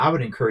I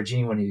would encourage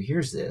anyone who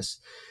hears this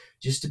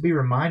just to be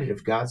reminded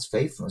of God's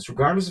faithfulness,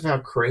 regardless of how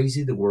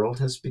crazy the world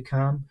has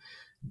become.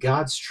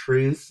 God's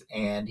truth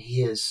and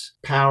his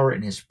power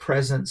and his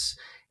presence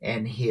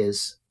and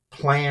his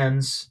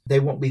plans, they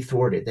won't be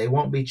thwarted. They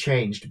won't be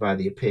changed by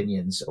the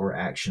opinions or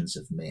actions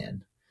of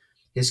men.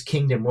 His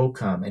kingdom will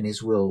come and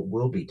his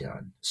will be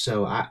done.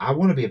 So I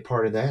want to be a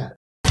part of that.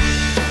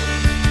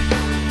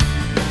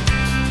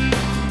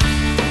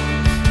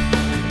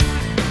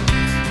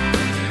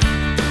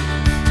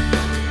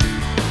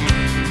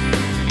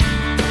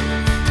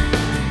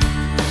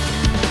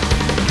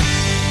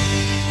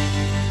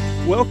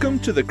 Welcome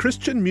to the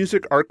Christian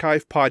Music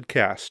Archive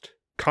Podcast,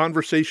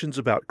 conversations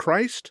about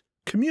Christ,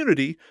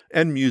 community,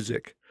 and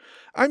music.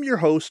 I'm your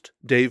host,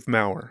 Dave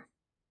Maurer.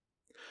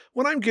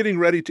 When I'm getting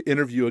ready to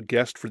interview a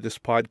guest for this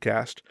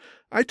podcast,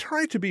 I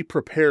try to be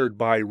prepared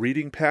by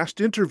reading past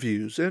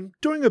interviews and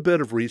doing a bit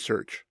of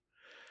research.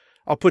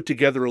 I'll put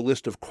together a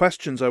list of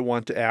questions I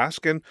want to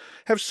ask and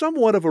have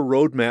somewhat of a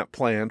roadmap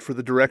planned for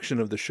the direction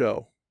of the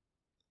show.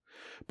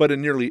 But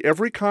in nearly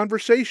every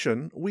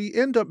conversation, we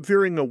end up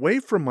veering away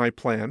from my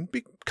plan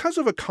because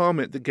of a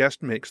comment the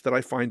guest makes that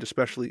I find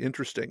especially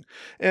interesting,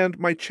 and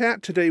my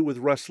chat today with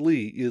Russ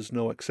Lee is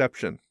no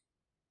exception.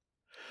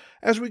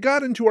 As we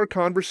got into our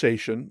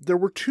conversation, there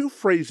were two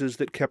phrases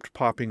that kept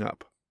popping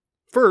up.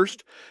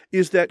 First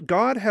is that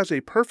God has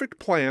a perfect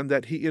plan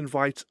that he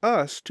invites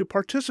us to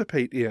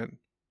participate in.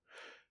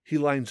 He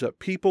lines up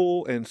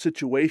people and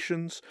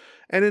situations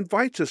and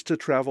invites us to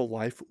travel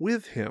life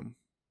with him.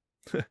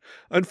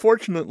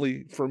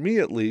 Unfortunately, for me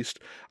at least,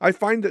 I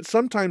find that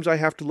sometimes I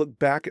have to look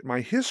back at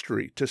my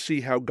history to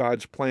see how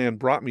God's plan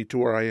brought me to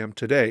where I am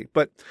today.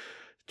 But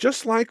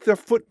just like the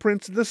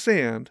footprints in the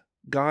sand,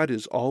 God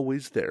is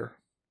always there.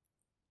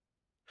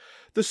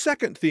 The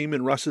second theme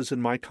in Russ's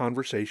and my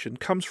conversation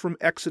comes from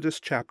Exodus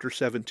chapter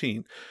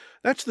 17.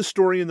 That's the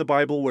story in the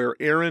Bible where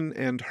Aaron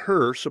and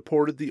Hur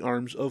supported the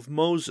arms of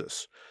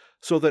Moses,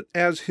 so that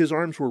as his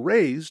arms were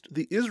raised,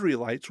 the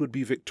Israelites would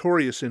be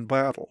victorious in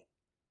battle.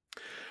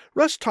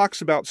 Russ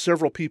talks about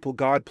several people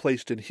God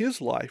placed in his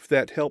life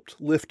that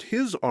helped lift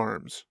his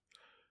arms.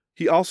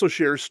 He also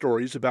shares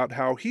stories about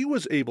how he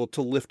was able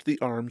to lift the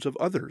arms of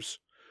others.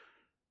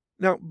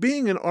 Now,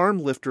 being an arm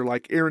lifter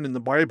like Aaron in the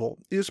Bible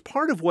is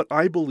part of what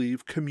I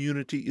believe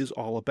community is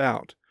all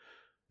about.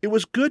 It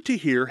was good to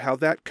hear how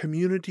that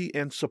community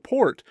and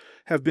support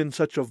have been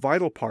such a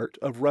vital part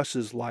of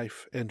Russ's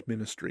life and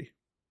ministry.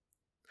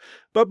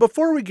 But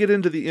before we get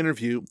into the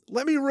interview,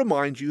 let me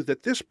remind you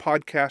that this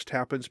podcast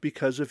happens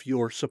because of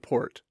your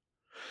support.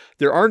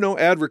 There are no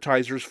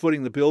advertisers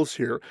footing the bills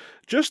here,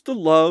 just the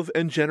love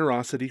and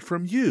generosity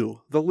from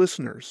you, the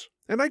listeners,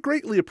 and I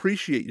greatly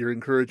appreciate your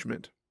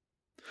encouragement.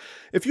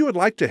 If you would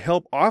like to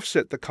help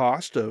offset the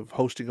cost of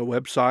hosting a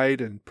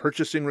website and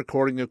purchasing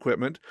recording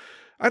equipment,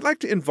 I'd like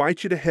to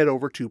invite you to head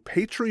over to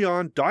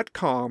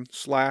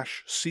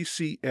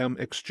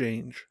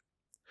patreon.com/ccmexchange.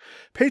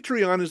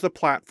 Patreon is the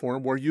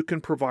platform where you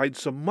can provide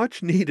some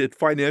much-needed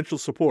financial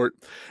support,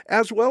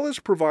 as well as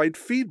provide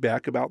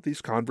feedback about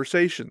these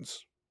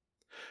conversations.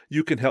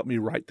 You can help me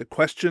write the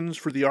questions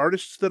for the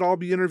artists that I'll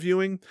be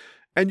interviewing,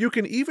 and you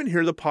can even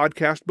hear the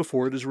podcast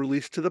before it is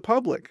released to the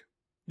public.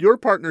 Your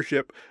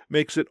partnership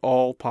makes it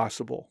all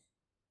possible.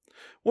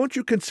 Won't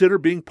you consider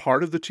being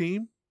part of the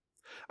team?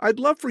 I'd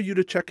love for you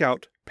to check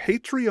out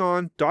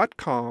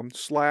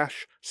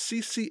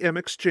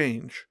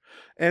patreon.com/ccmexchange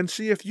and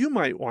see if you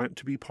might want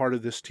to be part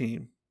of this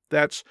team.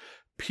 That's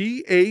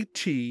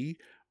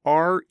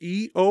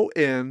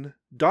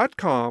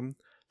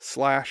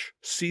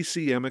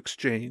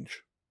patreon.com/ccmexchange.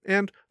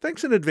 And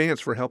thanks in advance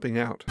for helping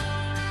out.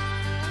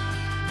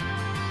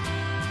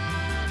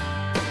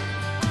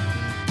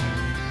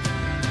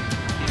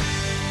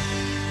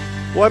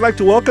 Well, I'd like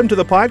to welcome to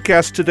the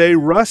podcast today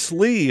Russ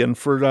Lee. And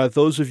for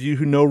those of you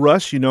who know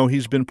Russ, you know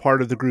he's been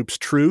part of the groups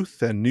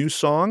Truth and New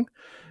Song,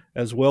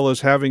 as well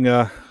as having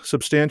a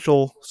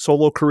substantial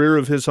solo career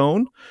of his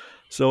own.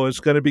 So it's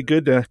going to be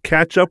good to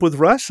catch up with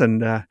Russ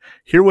and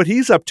hear what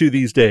he's up to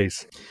these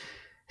days.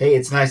 Hey,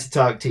 it's nice to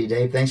talk to you,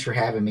 Dave. Thanks for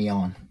having me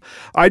on.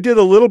 I did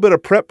a little bit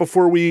of prep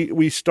before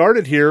we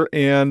started here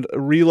and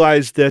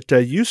realized that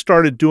you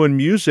started doing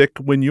music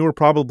when you were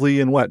probably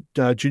in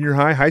junior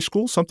high, high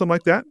school, something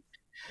like that?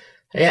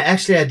 Yeah,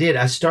 actually, I did.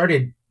 I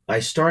started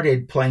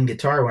playing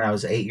guitar when I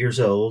was 8 years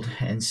old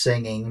and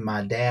singing.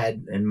 My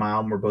dad and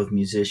mom were both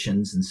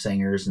musicians and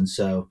singers, and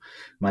so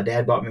my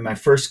dad bought me my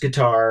first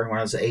guitar when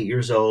I was 8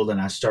 years old,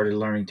 and I started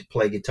learning to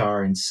play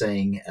guitar and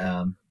sing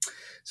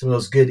some of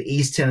those good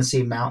East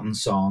Tennessee mountain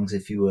songs,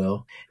 if you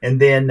will. And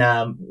then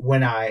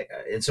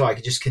so I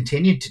could just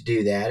continue to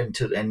do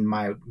that and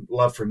my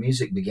love for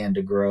music began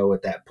to grow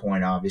at that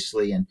point,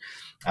 obviously. And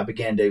I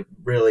began to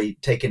really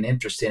take an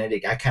interest in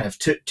it. I kind of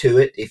took to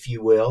it, if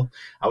you will.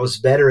 I was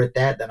better at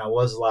that than I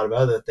was a lot of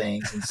other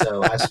things. And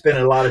so I spent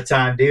a lot of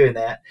time doing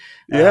that.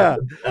 Yeah.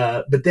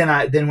 But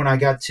then when I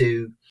got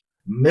to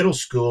middle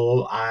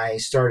school, I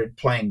started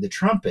playing the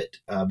trumpet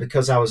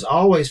because I was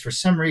always, for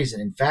some reason,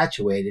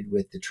 infatuated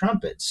with the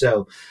trumpet.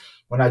 So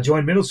when I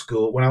joined middle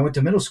school, when I went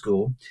to middle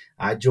school,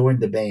 I joined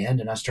the band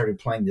and I started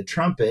playing the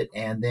trumpet.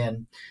 And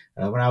then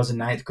when I was in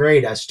ninth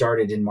grade, I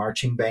started in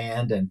marching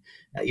band. And,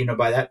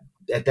 by that,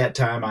 at that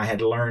time, I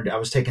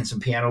was taking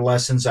some piano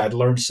lessons. I'd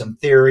learned some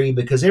theory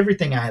because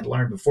everything I had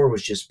learned before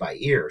was just by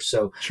ear.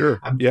 So Sure.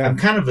 Yeah. I've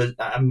kind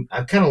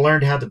of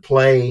learned how to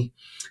play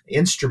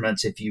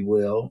instruments, if you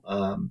will,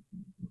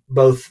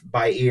 both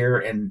by ear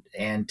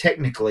and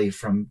technically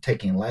from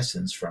taking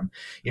lessons from,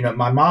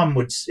 my mom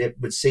would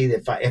see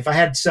that if I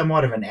had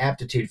somewhat of an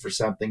aptitude for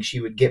something, she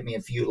would get me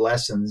a few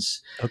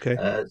lessons, Okay.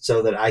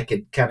 so that I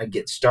could kind of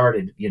get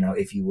started,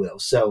 if you will.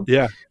 So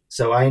Yeah.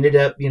 so I ended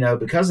up,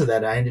 because of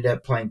that, I ended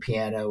up playing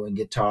piano and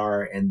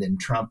guitar and then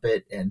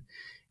trumpet and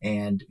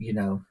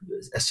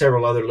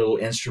several other little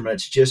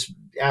instruments, just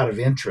out of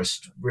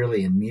interest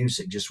really in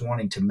music, just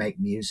wanting to make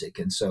music.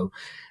 And so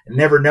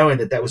never knowing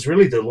that was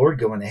really the Lord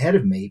going ahead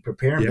of me,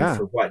 preparing me Yeah.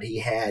 for what he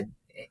had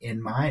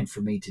in mind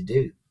for me to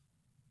do.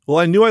 Well,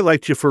 I knew I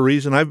liked you for a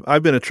reason.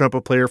 I've been a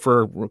trumpet player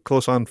for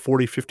close on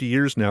 40, 50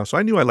 years now, so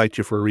I knew I liked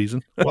you for a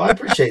reason. Well, I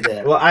appreciate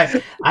that. Well,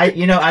 I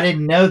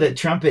didn't know that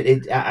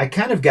trumpet. I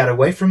kind of got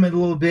away from it a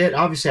little bit.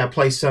 Obviously, I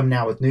play some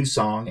now with New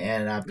Song,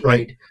 and I Right.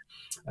 played,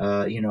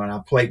 and I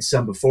played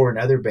some before in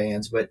other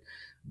bands, but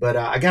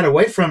I got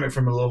away from it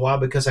for a little while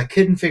because I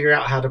couldn't figure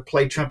out how to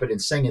play trumpet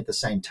and sing at the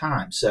same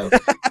time. So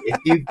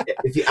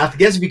I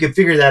guess if you could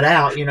figure that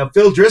out,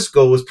 Phil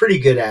Driscoll was pretty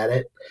good at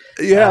it,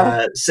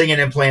 Yeah. singing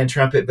and playing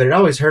trumpet, but it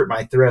always hurt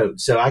my throat.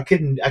 So I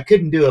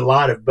couldn't do a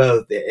lot of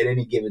both at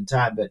any given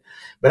time.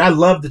 But I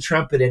loved the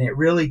trumpet, and it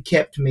really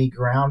kept me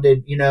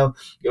grounded.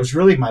 It was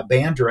really my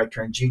band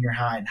director in junior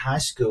high and high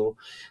school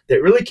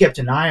that really kept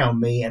an eye on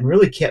me and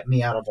really kept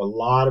me out of a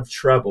lot of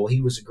trouble.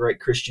 He was a great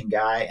Christian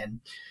guy, and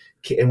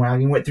when I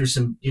went through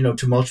some,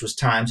 tumultuous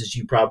times, as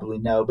you probably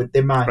know,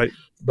 Right.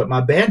 but my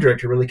band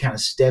director really kind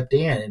of stepped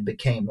in and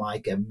became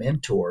like a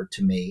mentor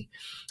to me,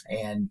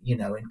 and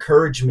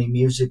encouraged me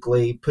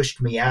musically,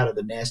 pushed me out of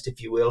the nest,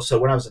 if you will. So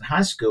when I was in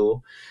high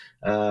school,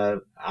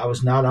 I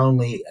was not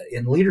only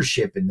in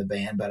leadership in the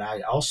band, but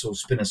I also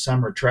spent a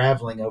summer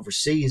traveling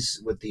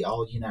overseas with the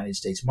All United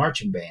States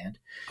Marching Band,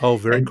 Oh,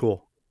 very and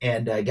cool.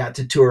 I got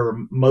to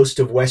tour most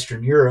of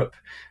Western Europe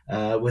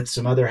with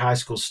some other high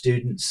school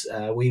students.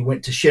 We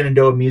went to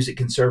Shenandoah Music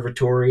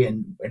Conservatory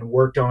and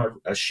worked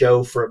on a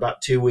show for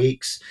about 2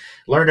 weeks.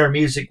 Learned our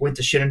music, went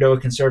to Shenandoah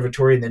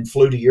Conservatory, and then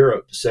flew to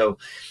Europe. So,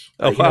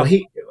 Oh, wow.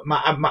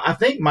 I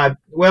think my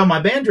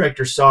band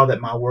director saw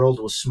that my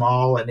world was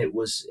small and I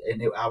was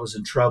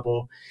in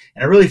trouble,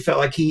 and I really felt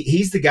like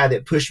he's the guy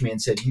that pushed me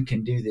and said, "You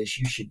can do this.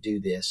 You should do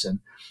this." And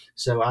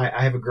so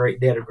I have a great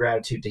debt of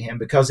gratitude to him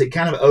because it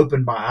kind of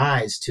opened my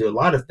eyes to a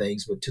lot of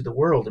things, but to the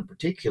world in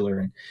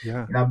particular.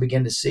 Yeah. And I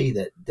began to see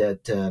that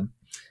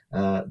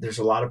there's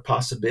a lot of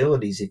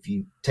possibilities if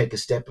you take a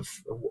step of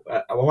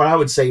what I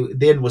would say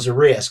then was a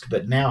risk,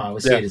 but now I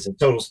would say Yeah. it is a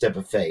total step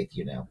of faith.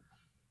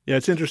 Yeah,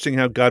 it's interesting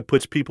how God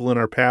puts people in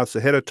our paths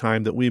ahead of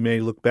time that we may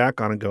look back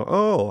on and go,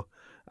 "Oh,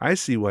 I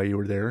see why you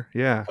were there."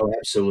 Yeah. Oh,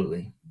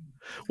 absolutely.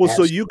 Well,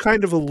 so you Absolutely.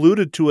 kind of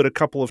alluded to it a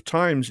couple of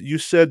times. You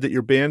said that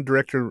your band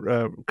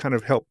director, kind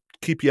of helped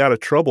keep you out of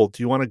trouble.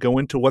 Do you wanna go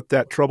into what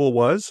that trouble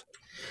was?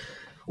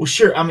 Well,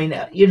 sure. I mean,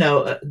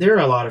 there are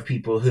a lot of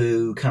people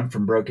who come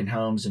from broken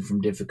homes and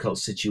from difficult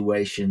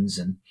situations,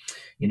 and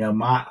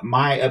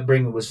my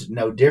upbringing was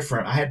no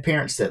different. I had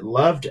parents that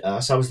loved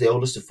us. I was the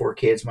oldest of four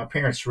kids. My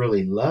parents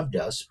really loved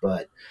us,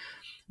 but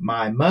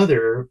my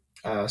mother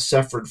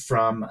suffered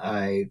from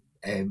a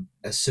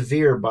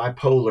severe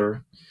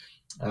bipolar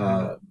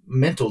Mm.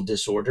 mental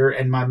disorder,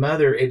 and my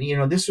mother,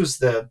 and this was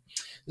the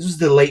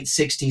late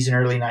 60s and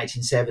early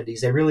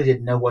 1970s. They really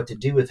didn't know what to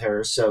do with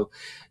her. So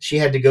she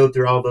had to go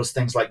through all those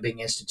things like being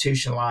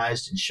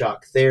institutionalized and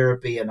shock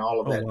therapy and all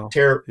of Oh, that wow.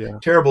 Yeah.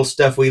 terrible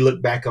stuff we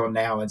look back on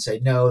now and say,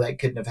 no, that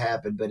couldn't have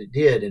happened, but it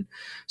did. And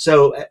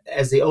so,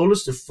 as the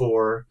oldest of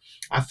four,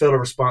 I felt a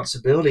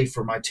responsibility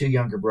for my two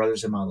younger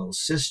brothers and my little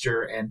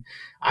sister. And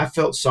I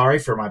felt sorry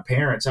for my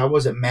parents. I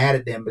wasn't mad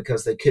at them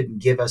because they couldn't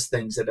give us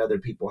things that other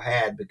people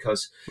had,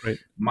 because Right.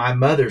 my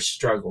mother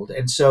struggled.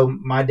 And so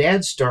my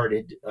dad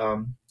started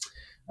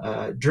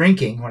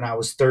drinking when I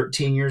was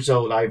 13 years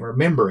old. I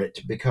remember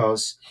it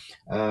because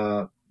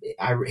uh,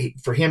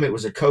 for him it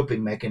was a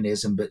coping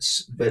mechanism. But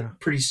Yeah.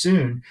 pretty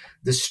soon,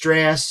 the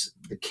stress,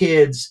 the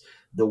kids,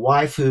 the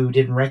wife who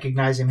didn't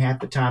recognize him half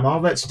the time,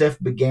 all that stuff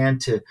began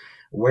to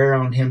wear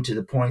on him to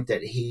the point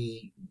that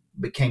he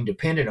became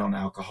dependent on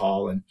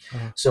alcohol. And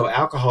Uh, so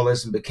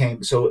alcoholism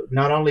became, so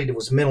not only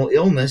was mental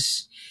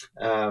illness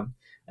uh,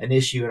 an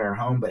issue in our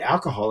home, but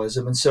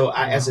alcoholism. And so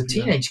as wow. a Yeah.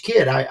 teenage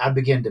kid, I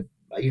began to,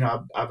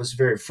 I was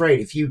very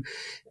afraid.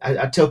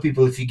 I tell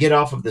people, if you get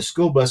off of the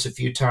school bus a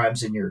few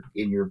times and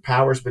your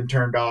power's been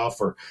turned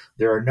off, or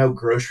there are no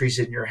groceries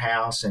in your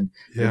house and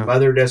your Yeah.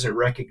 mother doesn't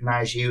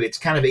recognize you, it's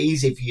kind of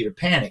easy for you to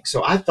panic.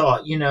 So I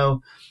thought,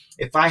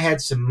 if I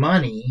had some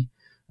money,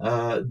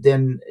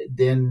 then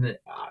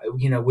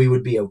we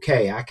would be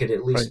okay. I could at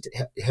Right. least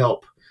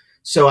help.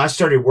 So I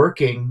started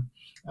working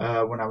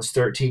when I was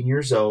 13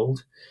 years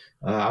old.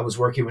 I was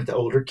working with the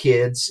older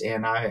kids,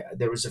 and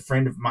there was a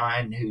friend of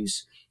mine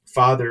whose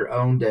father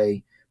owned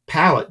a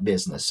pallet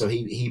business. So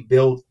he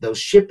built those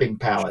shipping Oh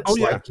pallets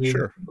yeah,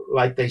 sure.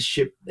 like they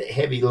ship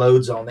heavy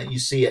loads on that you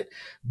see at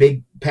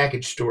big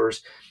package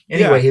stores.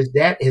 Anyway,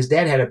 Yeah. his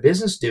dad had a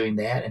business doing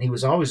that, and he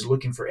was always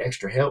looking for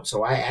extra help.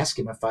 So I asked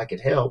him if I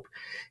could help,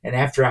 and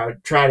after I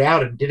tried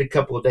out and did a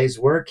couple of days'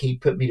 work, he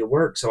put me to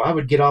work. So I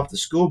would get off the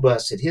school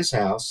bus at his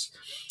house,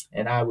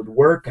 and I would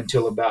work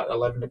until about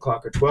 11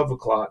 o'clock or 12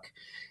 o'clock,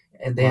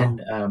 Wow.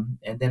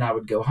 and then I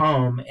would go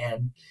home,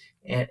 and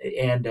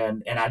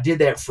I did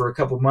that for a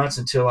couple months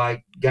until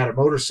I got a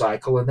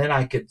motorcycle, and then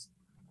I could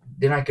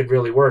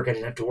really work. I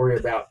didn't have to worry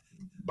about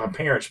my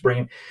parents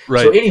bringing. So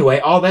Right. anyway,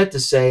 all that to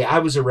say, I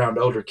was around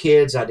older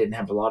kids. I didn't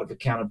have a lot of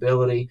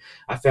accountability.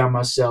 I found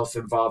myself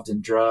involved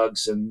in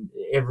drugs and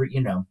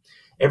Hmm.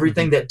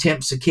 everything that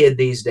tempts a kid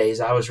these days.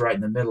 I was right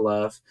in the middle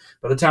of.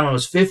 By the time I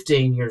was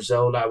 15 years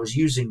old, I was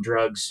using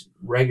drugs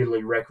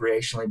regularly,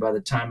 recreationally. By the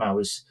time I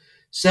was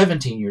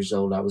 17 years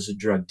old, I was a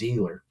drug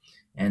dealer.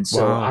 And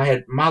so Wow.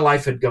 my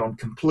life had gone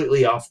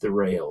completely off the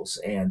rails,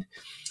 and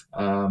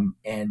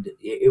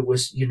it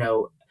was,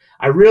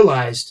 I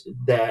realized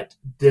that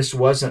this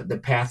wasn't the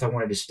path I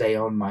wanted to stay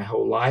on my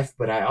whole life,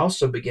 but I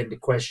also began to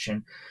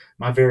question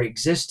my very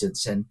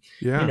existence. And,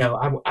 Yeah.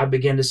 I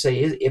began to say,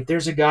 if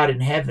there's a God in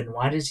heaven,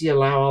 why does he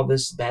allow all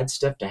this bad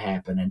stuff to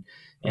happen? And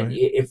Right.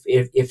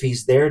 if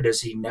he's there,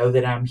 does he know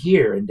that I'm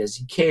here? And does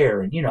he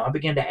care? And, I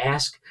began to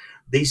ask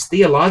these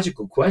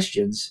theological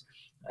questions,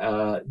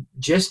 uh,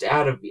 just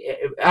out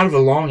of a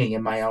longing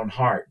in my own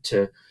heart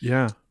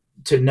Yeah.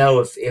 to know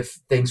if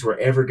things were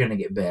ever going to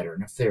get better,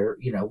 and if they're,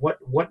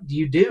 what do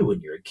you do when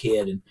you're a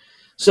kid? And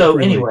so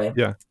Really. anyway,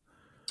 Yeah.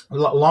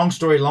 long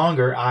story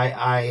longer,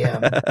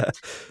 I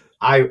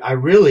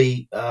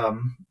really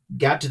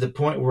got to the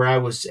point where I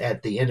was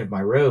at the end of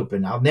my rope,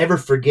 and I'll never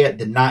forget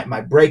the night,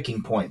 my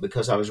breaking point,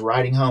 because I was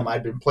riding home.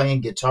 I'd been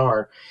playing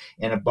guitar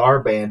in a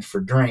bar band for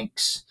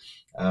drinks,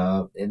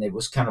 and it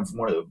was kind of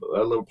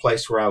a little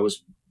place where I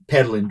was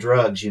peddling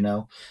drugs,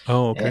 Oh,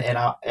 and, okay.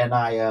 and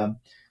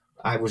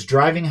I was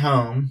driving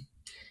home,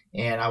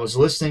 and I was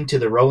listening to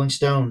the Rolling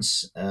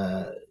Stones.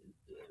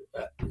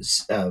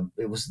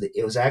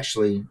 It was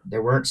actually,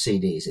 there weren't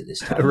CDs at this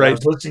time, but I Right.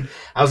 was listening.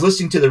 I was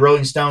listening to the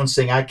Rolling Stones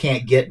sing "I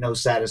Can't Get No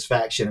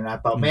Satisfaction," and I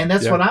thought, man,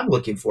 that's Yeah. what I'm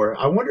looking for.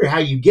 I wonder how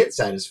you get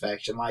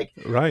satisfaction. Like,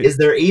 Right. is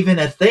there even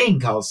a thing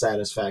called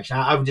satisfaction?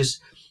 I was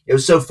just, it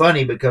was so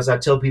funny because I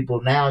tell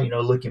people now,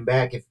 looking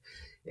back,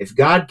 if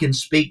God can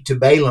speak to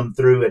Balaam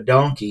through a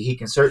donkey, he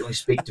can certainly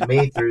speak to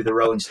me through the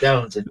Rolling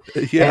Stones. And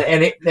Yeah. and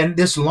and, it, and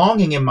this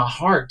longing in my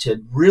heart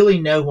to really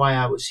know why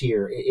I was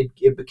here,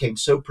 it became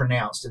so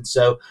pronounced. And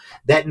so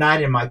that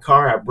night in my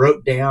car, I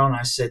broke down.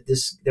 I said,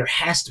 there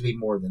has to be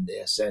more than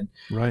this, and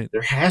Right.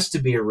 there has to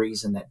be a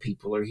reason that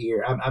people are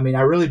here. I mean,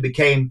 I really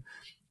became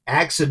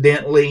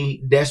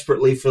accidentally,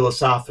 desperately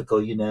philosophical,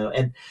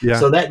 And Yeah.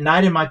 so that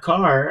night in my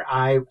car,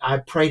 I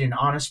prayed an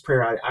honest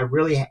prayer. I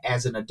really,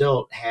 as an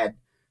adult, had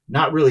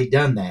not really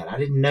done that. I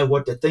didn't know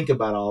what to think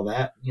about all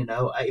that, Even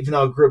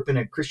though I grew up in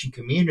a Christian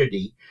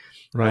community,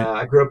 Right.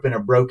 I grew up in a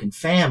broken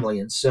family,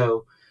 and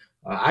so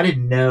I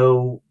didn't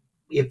know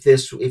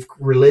if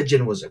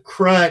religion was a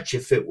crutch,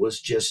 if it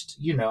was just,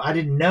 I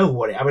didn't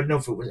know I would know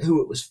if it was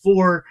who it was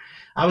for.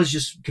 I was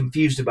just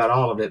confused about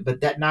all of it.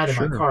 But that night in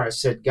my Sure. car, I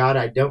said, God,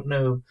 I don't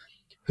know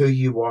who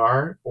you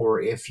are or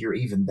if you're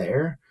even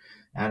there,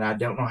 and I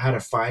don't know how to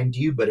find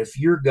you. But if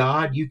you're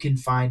God, you can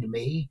find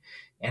me,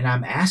 and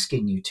I'm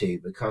asking you to,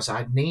 because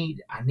I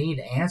need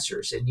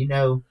answers. And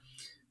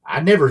I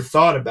never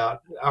thought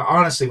about,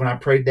 honestly, when I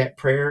prayed that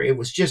prayer, it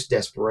was just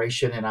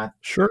desperation, and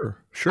Sure.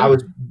 I Sure.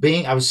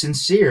 I was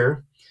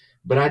sincere,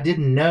 but I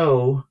didn't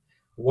know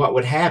what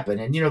would happen.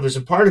 And there's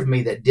a part of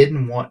me that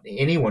didn't want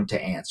anyone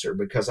to answer,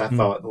 because I Mm.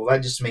 thought, well,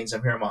 that just means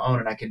I'm here on my own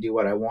and I can do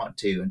what I want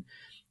to. And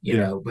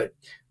Yeah. but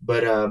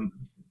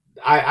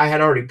I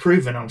had already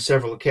proven on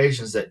several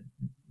occasions that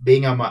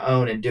being on my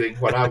own and doing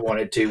what I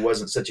wanted to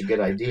wasn't such a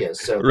good idea.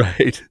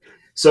 Right.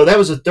 So that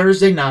was a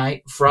Thursday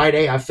night.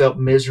 Friday, I felt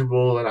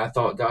miserable, and I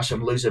thought, "Gosh,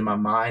 I'm losing my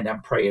mind.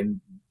 I'm praying,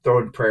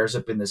 throwing prayers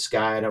up in the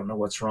sky. I don't know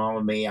what's wrong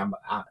with me.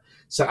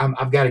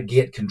 I've got to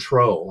get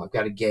control. I've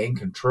got to gain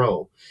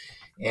control."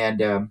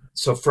 And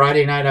so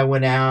Friday night, I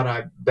went out.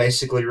 I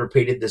basically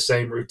repeated the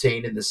same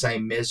routine and the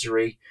same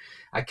misery.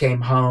 I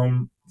came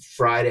home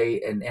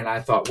Friday, and I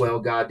thought, well,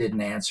 God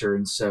didn't answer,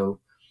 and so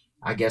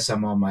I guess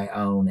I'm on my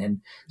own. And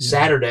Yeah.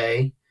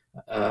 Saturday,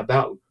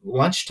 about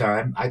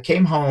lunchtime, I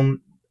came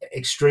home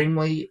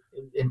extremely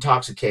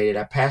intoxicated.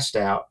 I passed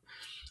out.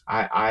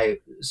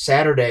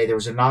 Saturday, there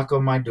was a knock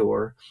on my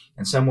door,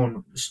 and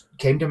someone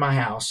came to my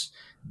house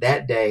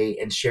that day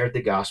and shared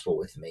the gospel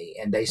with me.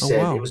 And they Oh,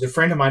 said, it wow. was a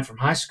friend of mine from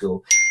high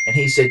school, and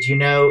he said,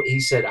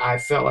 I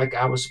felt like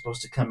I was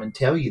supposed to come and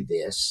tell you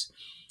this.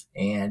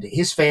 And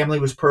his family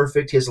was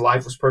perfect. His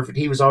life was perfect.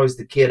 He was always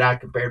the kid I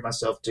compared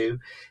myself to,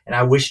 and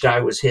I wished I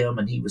was him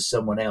and he was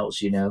someone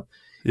else.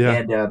 Yeah.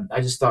 And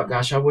I just thought,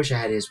 gosh, I wish I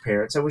had his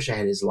parents. I wish I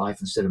had his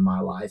life instead of my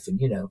life. And,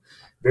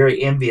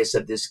 very envious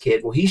of this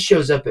kid. Well, he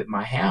shows up at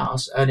my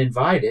house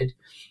uninvited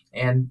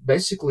and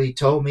basically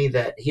told me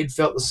that he had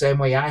felt the same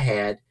way I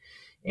had,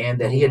 and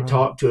that Oh, he had wow.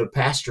 talked to a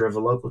pastor of a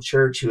local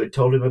church who had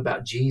told him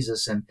about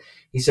Jesus. And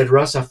he said,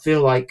 Russ, I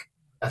feel like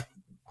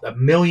a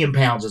million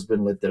pounds has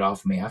been lifted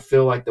off me. I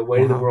feel like the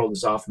weight of the Wow. world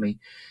is off me.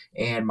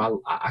 And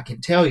I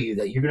can tell you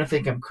that you're going to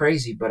think I'm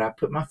crazy, but I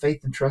put my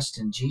faith and trust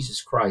in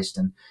Jesus Christ.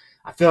 And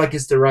I feel like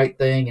it's the right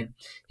thing. And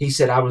he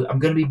said, I'm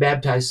going to be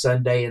baptized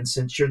Sunday. And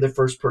since you're the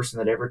first person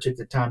that ever took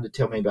the time to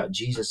tell me about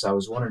Jesus, I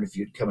was wondering if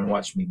you'd come and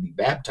watch me be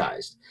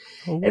baptized.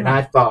 Oh, And I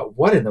wow. thought,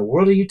 what in the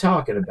world are you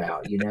talking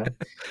about? And Yeah.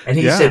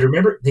 he said,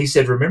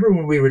 remember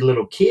when we were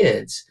little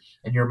kids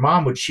and your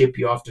mom would ship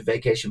you off to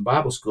vacation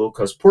Bible school,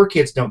 because poor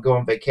kids don't go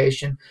on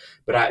vacation.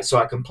 So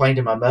I complained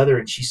to my mother,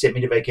 and she sent me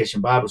to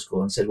vacation Bible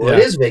school and said, well, it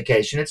Yeah. is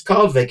vacation. It's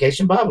called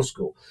vacation Bible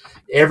school.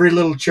 Every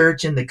little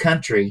church in the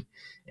country,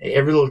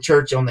 every little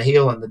church on the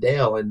hill in the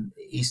dale in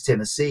East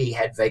Tennessee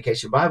had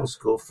vacation Bible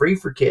school free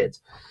for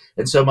kids.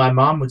 And so my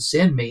mom would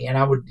send me, and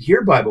I would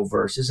hear Bible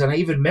verses, and I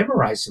even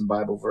memorized some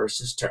Bible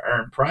verses to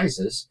earn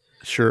prizes,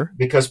 Sure.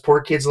 because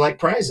poor kids like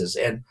prizes.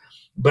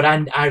 But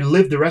I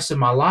lived the rest of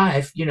my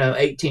life,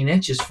 18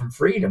 inches from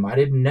freedom. I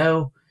didn't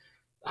know.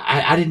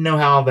 I didn't know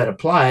how all that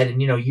applied,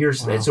 and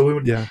years. And Wow.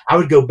 so Yeah. I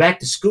would go back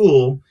to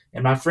school,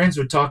 and my friends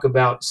would talk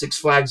about Six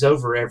Flags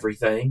Over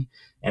everything,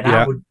 and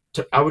Yeah.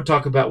 I would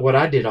talk about what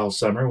I did all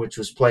summer, which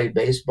was play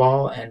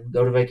baseball and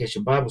go to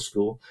vacation Bible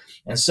school.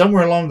 And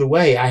somewhere along the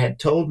way, I had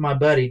told my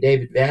buddy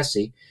David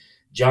Vassy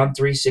John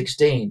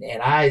 3:16,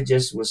 and I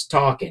just was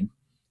talking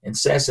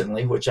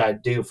incessantly, which I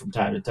do from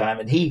time to time.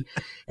 But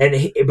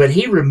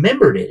he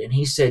remembered it, and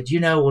he said,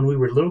 when we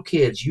were little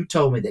kids, you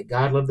told me that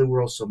God loved the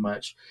world so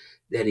much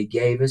that he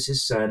gave us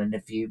his son, and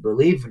if you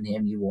believe in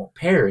him, you won't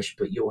perish,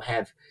 but you'll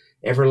have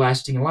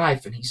everlasting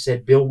life. And he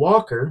said, Bill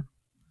Walker,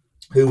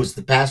 who was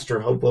the pastor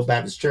of Hopewell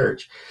Baptist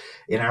Church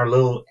in our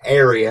little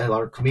area,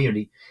 our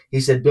community, he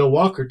said, Bill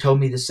Walker told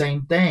me the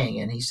same thing.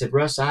 And he said,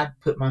 Russ, I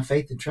put my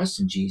faith and trust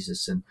in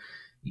Jesus. And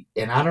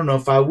I don't know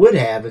if I would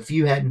have if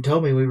you hadn't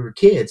told me we were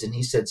kids. And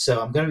he said,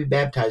 so I'm going to be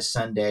baptized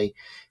Sunday.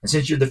 And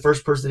since you're the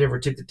first person that ever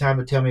took the time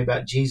to tell me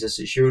about Jesus,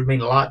 it sure would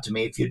mean a lot to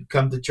me if you'd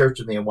come to church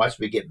with me and watch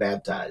me get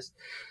baptized.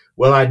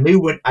 Well, I knew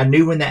when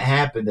that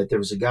happened that there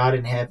was a God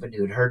in heaven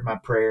who had heard my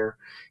prayer.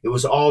 It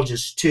was all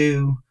just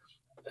too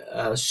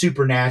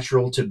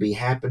supernatural to be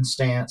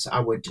happenstance.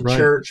 I went to Right.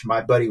 church.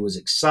 My buddy was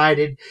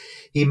excited.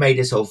 He made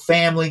his whole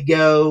family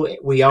go.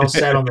 We all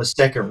sat on the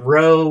second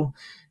row,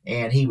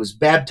 and he was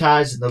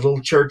baptized, and the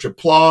little church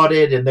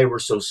applauded, and they were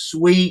so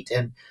sweet.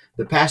 And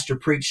the pastor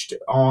preached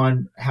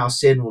on how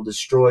sin will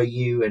destroy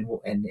you,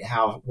 and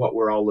how what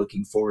we're all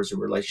looking for is a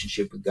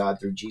relationship with God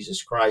through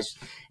Jesus Christ.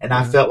 And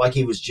I Yeah. felt like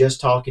he was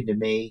just talking to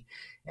me.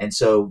 And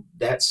so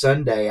that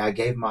Sunday, I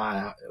gave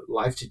my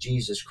life to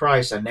Jesus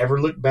Christ. I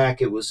never looked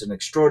back. It was an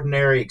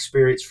extraordinary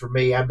experience for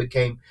me.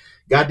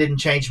 God didn't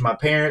change my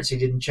parents. He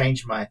didn't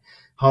change my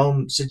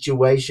home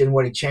situation.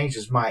 What he changed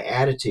was my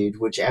attitude,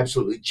 which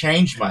absolutely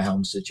changed my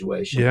home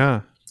situation.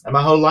 Yeah. And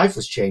my whole life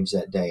was changed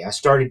that day.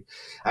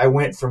 I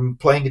went from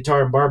playing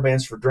guitar in bar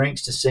bands for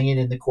drinks to singing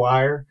in the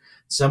choir.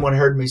 Someone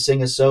heard me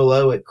sing a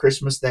solo at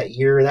Christmas that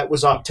year. That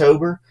was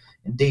October.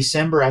 In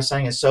December, I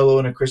sang a solo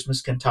in a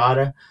Christmas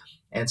cantata.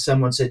 And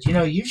someone said,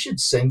 you should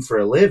sing for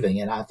a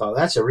living. And I thought,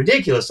 that's a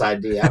ridiculous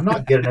idea. I'm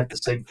not good enough to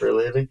sing for a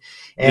living.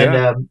 And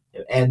Yeah.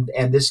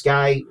 and this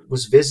guy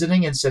was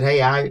visiting and said,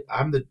 hey,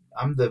 I'm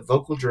the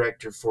vocal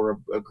director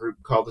for a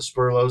group called the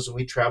Spurlows, and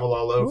we travel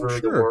all Oh, over the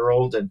sure.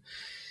 world. And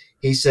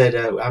he said,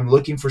 I'm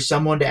looking for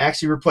someone to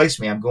actually replace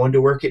me. I'm going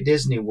to work at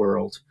Disney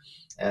World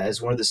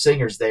as one of the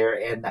singers there,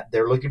 and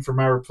they're looking for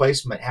my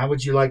replacement. How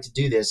would you like to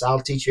do this? I'll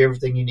teach you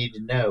everything you need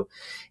to know.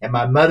 And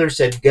my mother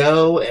said,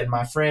 go. And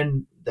my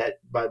friend,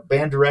 my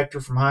band director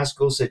from high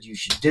school, said, you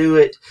should do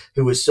it,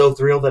 who was so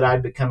thrilled that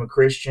I'd become a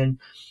Christian.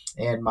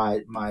 And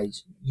my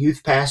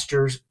youth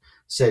pastors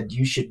said,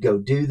 you should go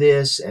do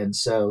this. And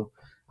so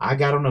I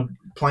got on a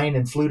plane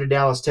and flew to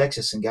Dallas,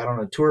 Texas, and got on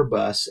a tour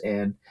bus,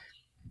 and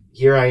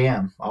here I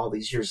am all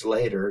these years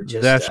later,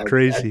 just That's a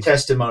crazy.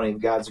 testimony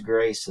of God's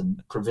grace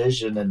and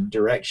provision and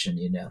direction,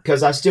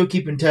 because I still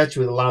keep in touch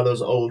with a lot of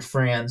those old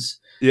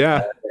friends Yeah.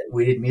 that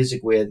we did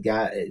music with,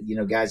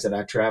 guys that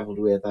I traveled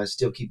with. I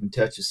still keep in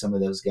touch with some of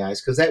those guys,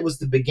 because that was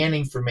the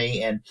beginning for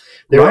me. And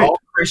they were Right. all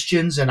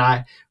Christians, and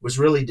I was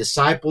really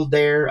discipled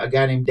there. A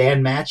guy named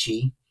Dan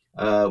Matchy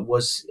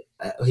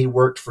he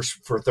worked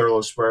for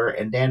Thurlow Spur,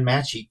 and Dan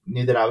Matchy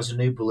knew that I was a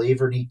new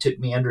believer, and he took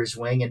me under his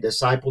wing and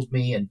discipled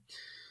me. And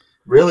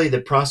really,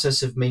 the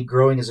process of me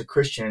growing as a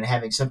Christian and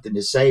having something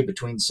to say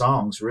between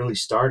songs really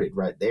started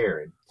right there.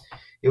 And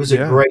Yeah. it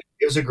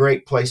was a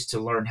great place to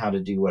learn how to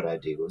do what I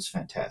do. It was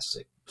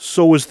fantastic.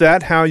 So was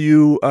that how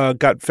you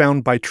got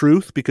found by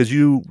Truth? Because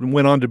you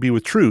went on to be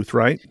with Truth,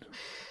 right?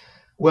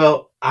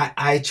 Well,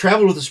 I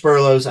traveled with the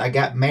Spurlows. I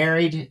got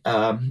married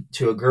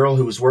to a girl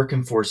who was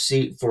working well,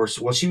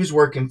 she was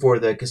working for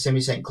the Kissimmee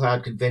St.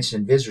 Cloud Convention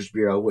and Visitors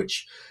Bureau,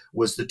 which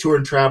was the tour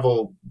and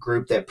travel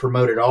group that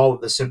promoted all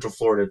of the Central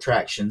Florida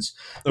attractions.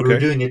 We were Okay.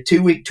 doing a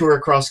 2-week tour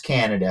across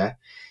Canada,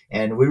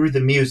 and we were the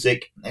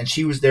music, and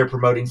she was there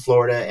promoting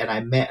Florida, and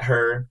I met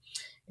her,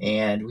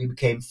 and we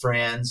became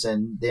friends,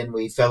 and then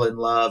we fell in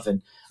love,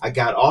 and I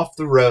got off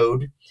the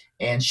road,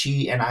 and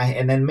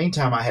and then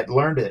meantime I had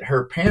learned that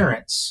her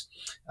parents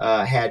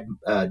had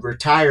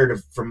retired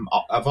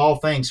of all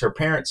things. Her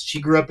parents, she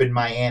grew up in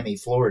Miami,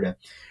 Florida.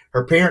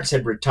 Her parents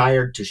had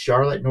retired to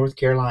Charlotte, North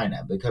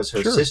Carolina, because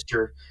Sure.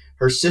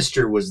 her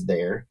sister was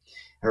there,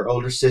 her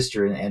older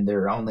sister, and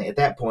their only at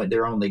that point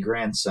their only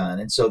grandson,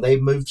 and so they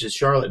moved to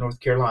Charlotte, North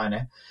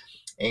Carolina.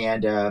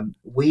 And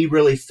we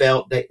really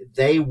felt that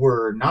they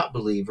were not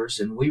believers,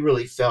 and we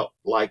really felt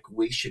like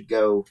we should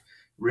go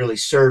really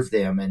serve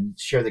them and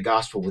share the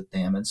gospel with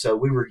them. And so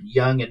we were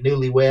young and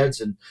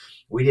newlyweds, and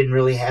we didn't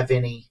really have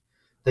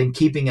anything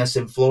keeping us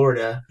in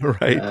Florida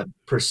Right.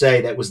 per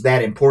se that was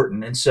that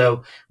important. And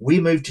so we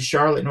moved to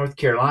Charlotte, North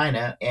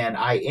Carolina, and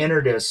I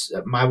entered us.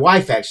 My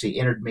wife actually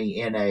entered me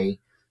in a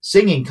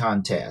singing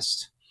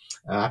contest.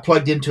 I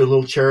plugged into a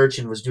little church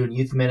and was doing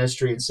youth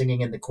ministry and singing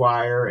in the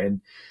choir,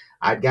 and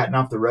I'd gotten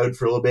off the road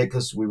for a little bit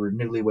because we were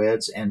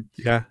newlyweds, and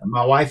Yeah.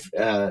 my wife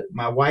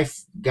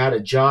got a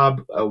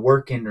job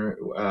working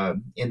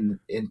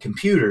in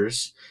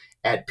computers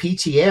at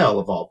PTL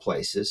of all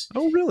places,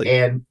 Oh, really?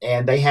 and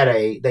they had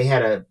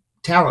a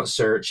talent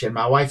search, and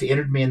my wife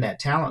entered me in that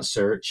talent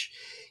search,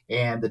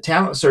 and the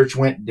talent search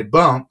went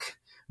debunk,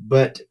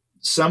 but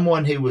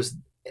someone who was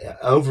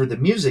over the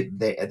music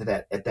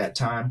at that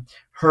time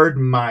heard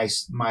my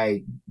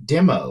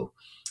demo,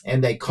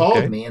 and they called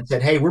Okay. me and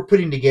said, "Hey, we're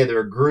putting together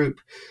a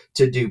group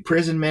to do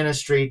prison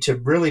ministry, to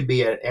really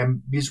be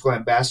musical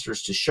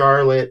ambassadors to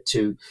Charlotte,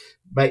 to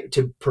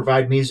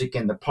provide music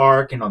in the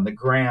park and on the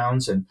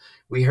grounds, and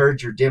we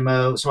heard your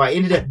demo." So I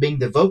ended up being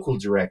the vocal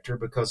director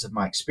because of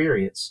my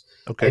experience.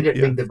 I Okay. ended up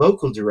Yeah. being the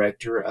vocal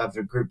director of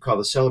a group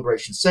called the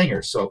Celebration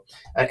Singers. So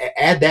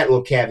add that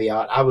little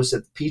caveat. I was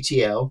at the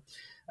PTL.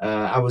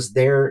 I was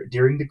there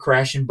during the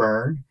crash and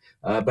burn.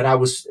 But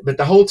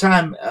the whole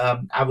time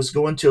I was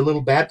going to a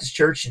little Baptist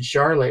church in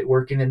Charlotte,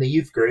 working in the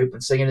youth group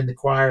and singing in the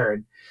choir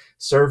and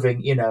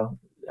serving,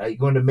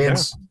 going to Yeah.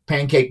 men's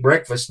pancake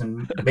breakfast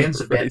and men's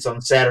Right. events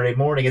on Saturday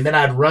morning. And then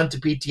I'd run to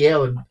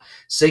PTL and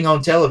sing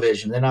on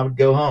television. Then I would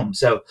go home.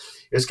 So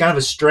it was kind of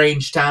a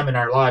strange time in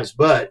our lives,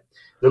 but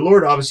the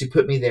Lord obviously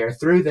put me there.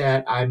 Through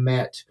that, I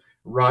met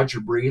Roger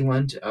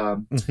Breland,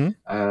 Hmm.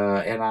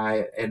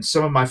 and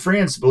some of my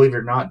friends, believe it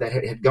or not, that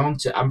had gone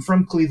to. I'm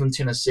from Cleveland,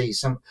 Tennessee.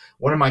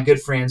 One of my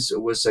good friends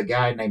was a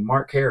guy named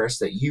Mark Harris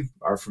that you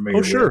are Oh, familiar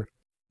with. sure.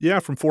 Yeah.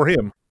 From For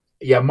Him.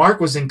 Yeah,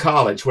 Mark was in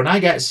college when I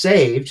got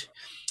saved.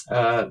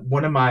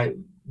 One of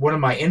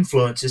my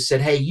influences said,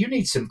 "Hey, you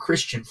need some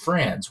Christian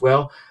friends."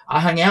 Well, I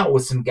hung out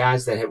with some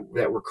guys that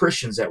were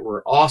Christians that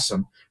were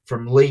awesome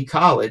from Lee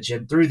College,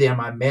 and through them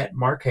I met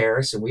Mark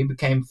Harris, and we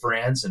became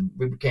friends, and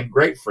we became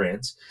great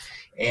friends.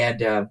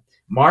 And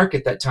Mark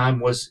at that time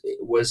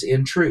was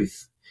in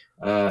truth,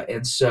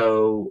 and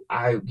so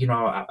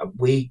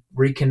we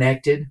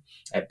reconnected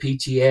at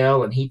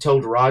PTL, and he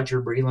told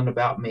Roger Breland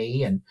about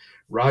me, and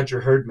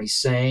Roger heard me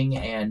sing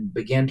and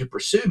began to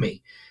pursue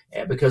me,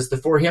 because the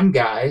For Him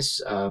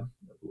guys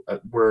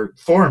were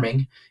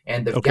forming,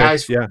 and Okay.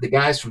 Yeah. the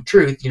guys from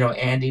Truth,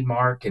 Andy,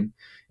 Mark, and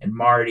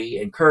Marty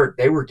and Kurt,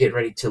 they were getting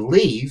ready to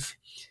leave,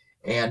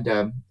 and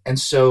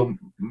so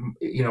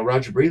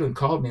Roger Breland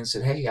called me and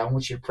said, "Hey, I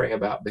want you to pray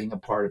about being a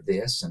part of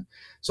this." And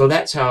so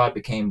that's how I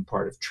became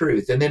part of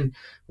Truth. And then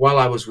while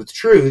I was with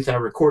Truth, I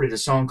recorded a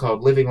song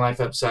called "Living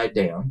Life Upside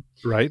Down,"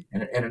 Right.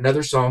 and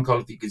another song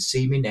called "If You Could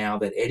See Me Now,"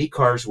 that Eddie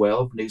Carswell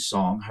of New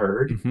Song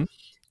heard, Hmm.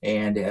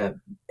 and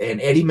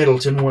Eddie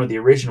Middleton, one of the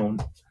original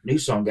New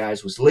Song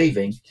guys, was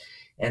leaving.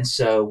 And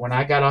so when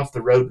I got off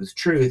the road with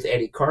Truth,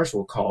 Eddie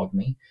Carswell called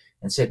me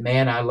and said,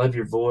 "Man, I love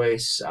your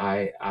voice.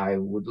 I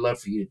would love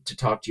for you to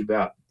talk to you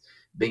about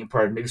being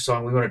part of New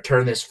Song. We want to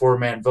turn this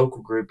 4-man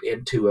vocal group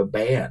into a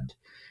band,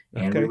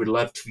 and we Okay. would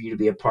love for you to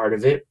be a part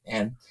of it."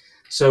 And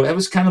so that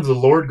was kind of the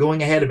Lord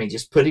going ahead of me,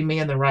 just putting me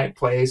in the right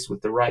place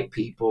with the right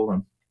people.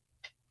 And,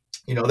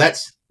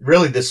 that's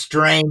really the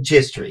strange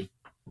history.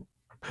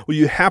 Well,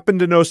 you happen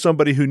to know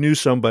somebody who knew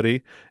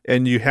somebody,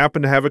 and you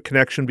happen to have a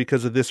connection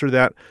because of this or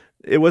that.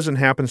 It wasn't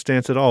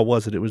happenstance at all,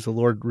 was it? It was the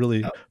Lord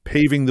really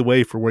paving the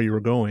way for where you were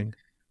going.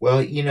 Well,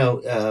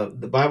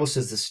 the Bible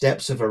says the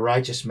steps of a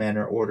righteous man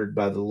are ordered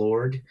by the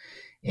Lord.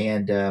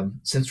 And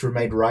since we're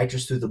made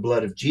righteous through the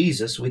blood of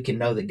Jesus, we can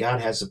know that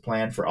God has a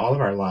plan for all of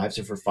our lives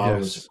if we're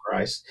followers of Yes.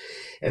 Christ.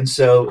 And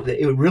so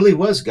it really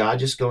was God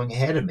just going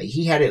ahead of me.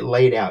 He had it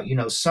laid out.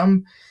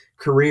 Some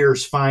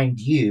careers find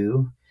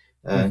you,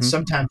 and Hmm.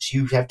 sometimes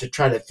you have to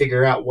try to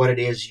figure out what it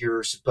is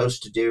you're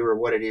supposed to do or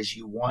what it is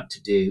you want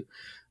to do.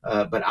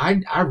 But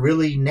I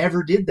really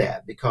never did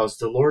that because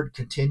the Lord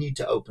continued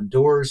to open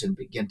doors and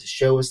begin to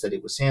show us that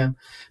it was Him.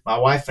 My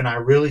wife and I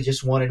really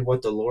just wanted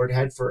what the Lord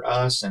had for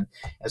us. And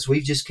as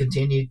we've just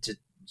continued to,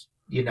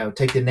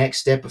 take the next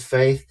step of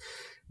faith,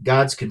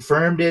 God's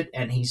confirmed it,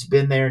 and He's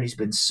been there, and He's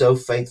been so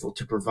faithful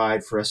to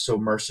provide for us, so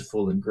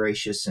merciful and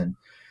gracious. And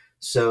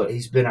so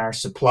He's been our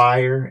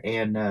supplier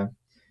and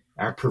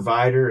our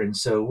provider. And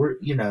so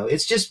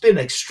it's just been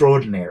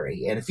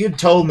extraordinary. And if you'd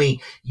told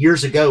me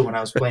years ago when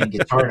I was playing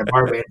guitar in a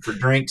bar band for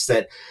drinks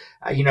that,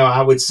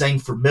 I would sing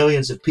for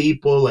millions of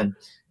people and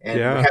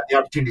Yeah. have the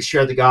opportunity to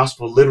share the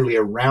gospel literally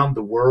around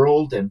the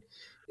world, and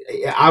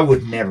I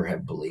would never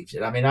have believed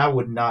it. I mean, I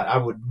would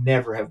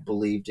never have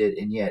believed it.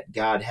 And yet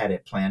God had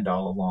it planned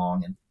all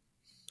along. And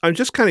I'm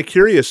just kind of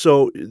curious.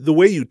 So the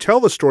way you tell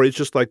the story is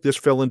just like this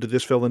fell into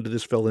this, fell into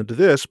this, fell into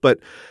this. But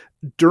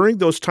during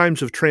those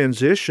times of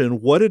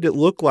transition, what did it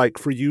look like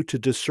for you to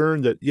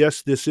discern that,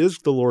 yes, this is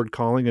the Lord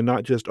calling and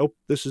not just, oh,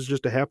 this is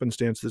just a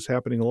happenstance that's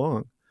happening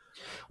along?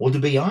 well, to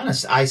be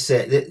honest, I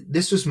said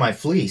this was my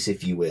fleece,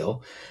 if you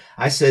will.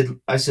 I said,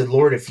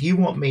 Lord, if you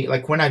want me,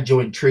 like when I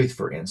joined Truth,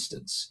 for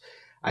instance,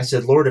 I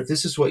said, Lord, if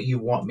this is what you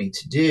want me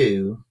to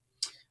do,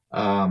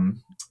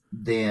 um,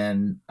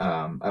 then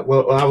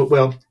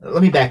well,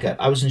 let me back up.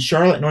 I was in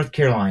Charlotte, North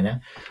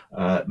Carolina,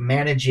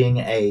 managing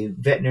a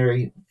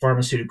veterinary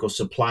pharmaceutical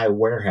supply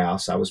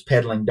warehouse. I was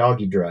peddling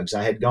doggy drugs.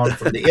 I had gone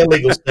from the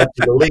illegal stuff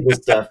to the legal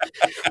stuff,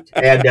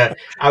 and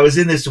I was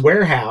in this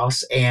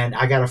warehouse, and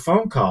I got a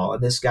phone call,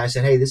 and this guy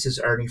said, "Hey, this is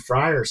Ernie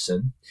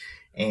Frierson,"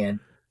 and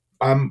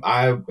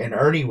and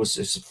Ernie was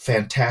a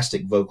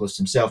fantastic vocalist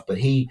himself, but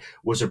he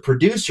was a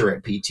producer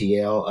at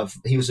PTL.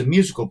 He was a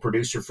musical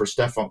producer for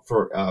stuff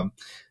for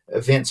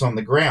events on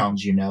the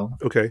grounds,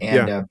 Okay.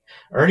 And Yeah.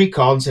 Ernie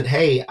called and said,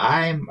 "Hey,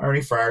 I'm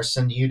Ernie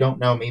Frierson. You don't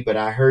know me, but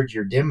I heard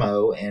your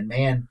demo, and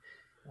man,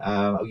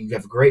 you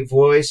have a great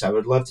voice. I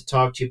would love to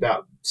talk to you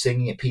about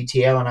singing at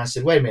PTL." And I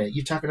said, "Wait a minute,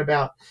 you talking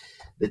about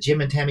the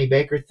Jim and Tammy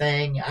Bakker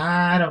thing?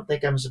 I don't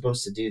think I'm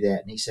supposed to do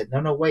that." And he said,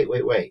 "No,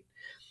 wait.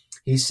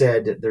 He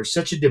said, there's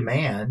such a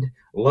demand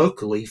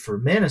locally for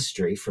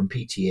ministry from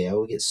PTL.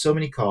 We get so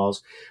many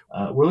calls.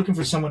 We're looking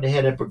for someone to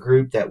head up a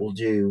group that will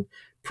do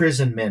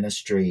prison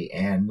ministry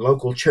and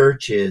local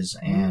churches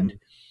and,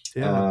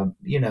 Mm,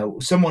 yeah.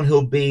 someone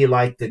who'll be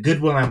like the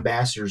Goodwill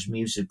Ambassadors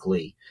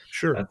musically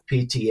Sure. of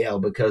PTL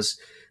because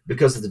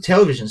of the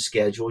television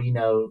schedule,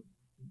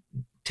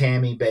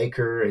 Tammy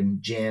Bakker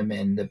and Jim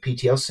and the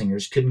PTL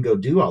singers couldn't go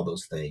do all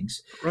those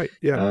things. Right.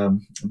 Yeah.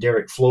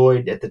 Derek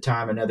Floyd at the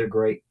time, another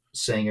great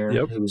singer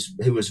Yep.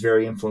 who was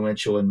very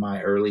influential in my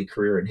early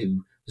career and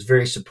who was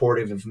very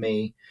supportive of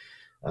me.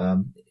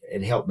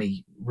 It helped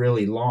me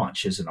really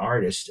launch as an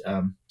artist.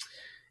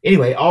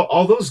 Anyway,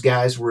 all those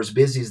guys were as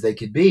busy as they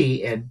could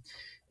be,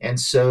 and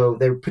so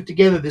they put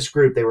together this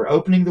group. They were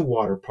opening the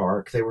water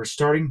park. They were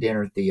starting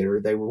dinner theater.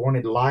 They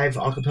wanted live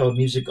a cappella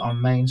music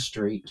on Main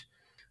Street.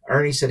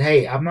 Ernie said,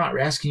 "Hey, I'm not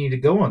asking you to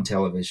go on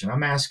television.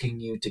 I'm asking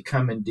you to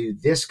come and do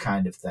this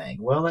kind of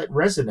thing." Well, it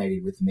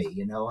resonated with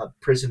me, a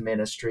prison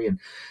ministry. And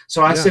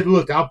so I Yeah. said,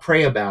 "Look, I'll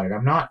pray about it.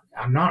 I'm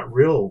not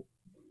real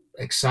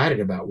excited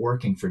about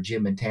working for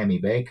Jim and Tammy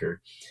Bakker."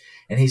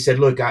 And he said,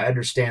 "Look, I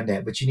understand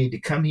that, but you need to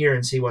come here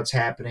and see what's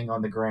happening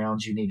on the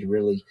grounds. You need to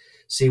really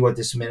see what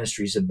this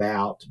ministry is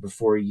about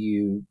before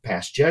you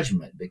pass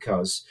judgment,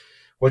 because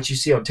what you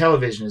see on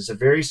television is a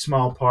very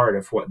small part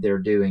of what they're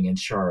doing in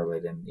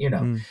Charlotte." And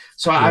Mm,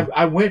 so yeah.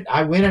 I went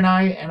and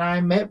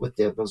I met with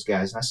those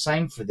guys, and I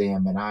sang for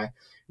them, and I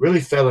really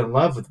fell in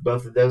love with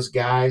both of those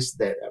guys.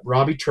 That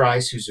Robbie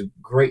Trice, who's a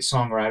great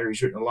songwriter,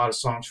 he's written a lot of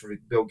songs for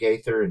Bill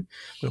Gaither, and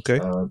Okay.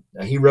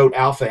 he wrote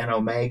Alpha and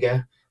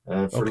Omega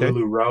for Okay.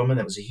 Lulu Roman.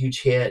 That was a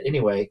huge hit.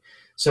 Anyway,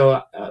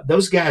 so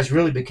those guys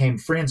really became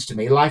friends to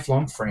me,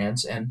 lifelong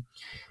friends, and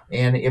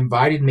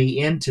invited me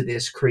into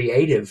this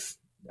creative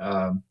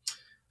um,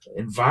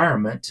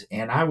 environment.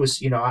 And I was,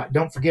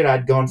 don't forget,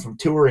 I'd gone from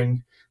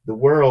touring the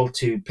world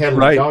to peddling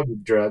Right.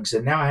 dog drugs,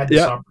 and now I had this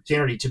Yeah.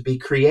 opportunity to be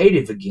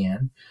creative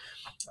again.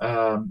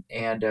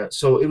 And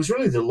so it was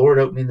really the Lord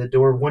opening the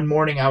door. One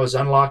morning I was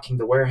unlocking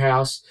the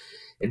warehouse,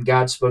 and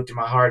God spoke to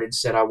my heart and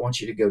said, "I want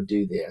you to go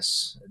do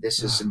this.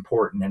 This is Ah,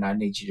 important, and I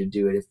need you to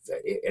do it."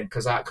 And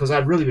because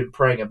I'd really been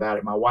praying about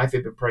it, my wife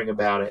had been praying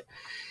about it,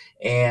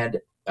 and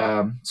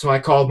so I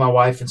called my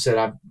wife and said,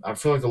 I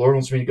feel like the Lord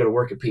wants me to go to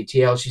work at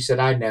PTL." She said,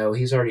 "I know.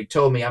 He's already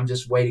told me. I'm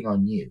just waiting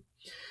on you."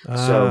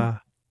 So,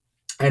 ah,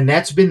 and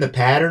that's been the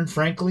pattern,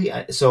 frankly.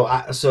 So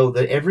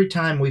that every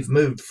time we've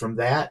moved from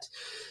that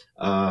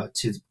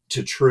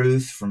to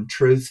truth, from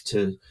truth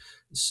to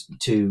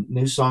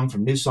new song,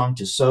 from new song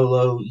to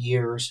solo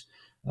years,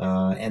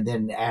 and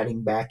then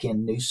adding back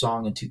in new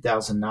song in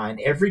 2009.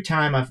 Every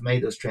time I've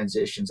made those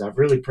transitions, I've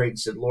really prayed and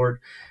said, "Lord,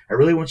 I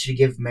really want you to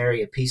give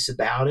Mary a peace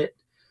about it."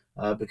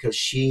 Because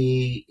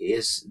she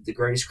is the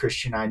greatest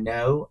Christian I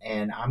know,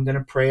 and I'm going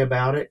to pray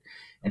about it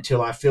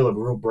until I feel a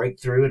real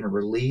breakthrough and a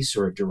release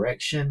or a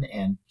direction.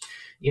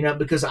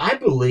 because I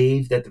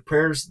believe that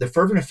the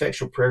fervent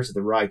effectual prayers of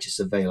the righteous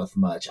availeth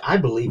much. I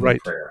believe in Right.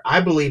 prayer. I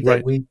believe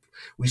that Right.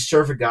 we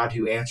serve a God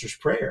who answers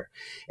prayer.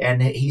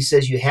 And he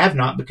says, you have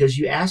not because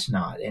you ask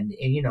not. And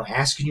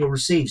ask and you'll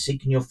receive,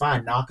 seek and you'll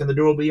find, knock and the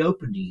door will be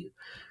open to you.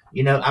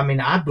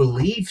 I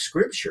believe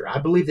scripture. I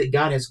believe that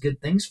God has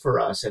good things for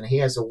us and he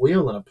has a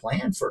will and a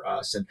plan for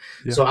us. And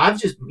Yeah. so I've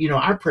just,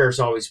 our prayer's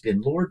always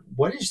been, Lord,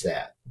 what is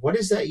that? What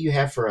is that you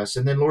have for us?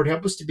 And then, Lord,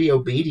 help us to be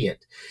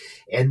obedient.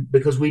 And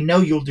because we know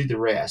you'll do the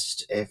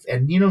rest.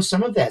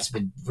 Some of that's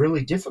been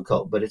really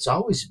difficult, but it's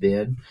always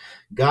been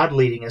God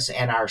leading us,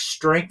 and our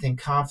strength and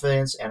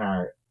confidence and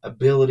our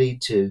ability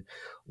to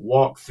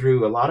walk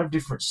through a lot of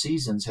different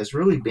seasons has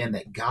really been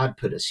that God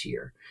put us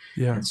here.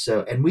 Yeah.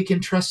 And we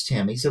can trust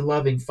him. He's a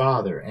loving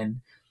father.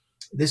 And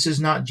this is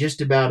not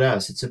just about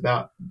us. It's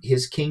about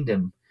his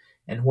kingdom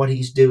and what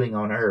he's doing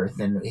on earth.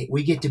 And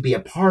we get to be a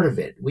part of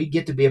it. We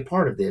get to be a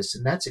part of this.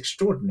 And that's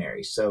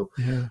extraordinary. So,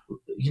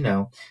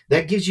 Yeah.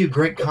 that gives you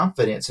great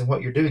confidence in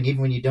what you're doing,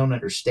 even when you don't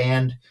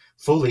understand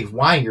fully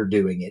why you're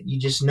doing it. You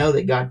just know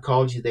that God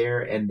called you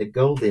there. And the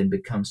goal then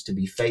becomes to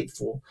be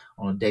faithful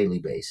on a daily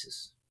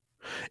basis.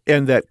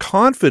 And that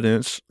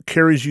confidence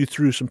carries you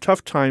through some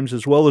tough times,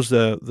 as well as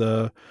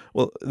the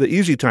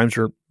easy times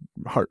are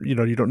hard. You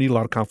don't need a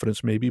lot of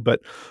confidence maybe, but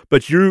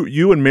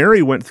you and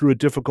Mary went through a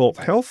difficult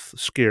health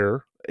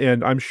scare,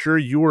 and I'm sure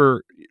you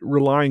were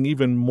relying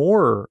even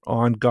more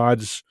on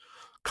God's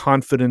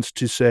confidence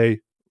to say,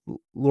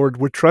 Lord,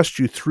 we trust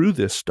you through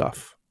this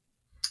stuff.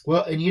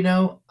 Well, and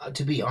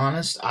to be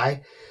honest,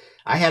 I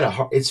had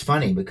it's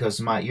funny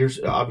because you're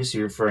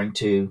obviously referring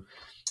to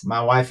my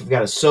wife. Have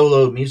got a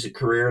solo music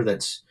career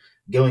that's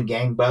going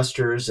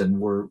gangbusters, and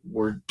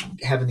we're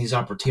having these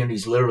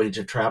opportunities literally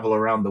to travel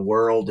around the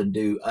world and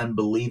do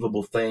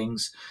unbelievable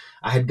things.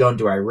 I had gone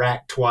to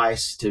Iraq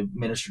twice to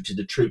minister to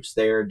the troops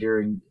there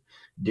during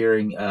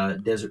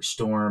Desert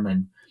Storm,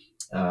 and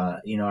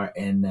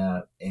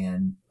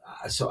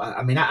so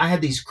I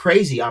had these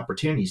crazy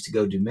opportunities to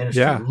go do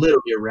ministry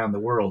literally around the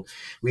world.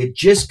 We had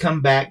just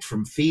come back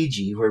from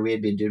Fiji, where we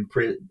had been doing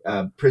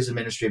prison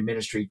ministry and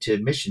ministry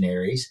to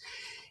missionaries.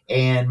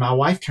 And my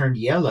wife turned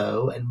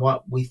yellow, and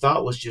what we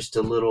thought was just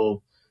a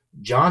little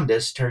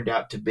jaundice turned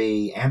out to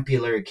be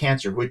ampullary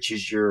cancer, which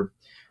is your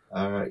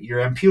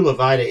ampulla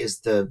vita is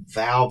the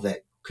valve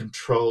that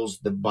controls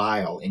the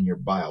bile in your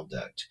bile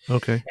duct.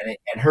 Okay.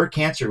 And her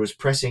cancer was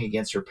pressing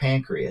against her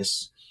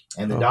pancreas,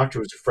 and the doctor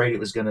was afraid it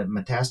was going to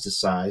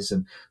metastasize.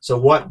 And so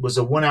what was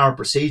a 1-hour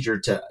procedure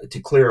to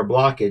clear a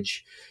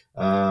blockage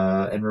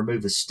and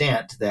remove a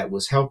stent that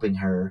was helping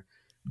her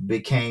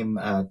became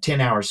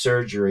 10-hour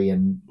surgery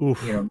and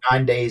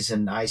 9 days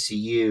in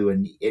ICU.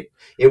 And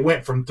it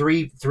went from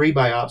three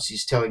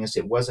biopsies telling us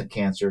it wasn't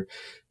cancer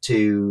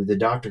to the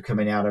doctor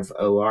coming out of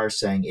OR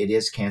saying it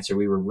is cancer.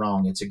 We were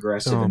wrong. It's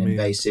aggressive and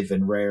invasive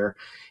and rare,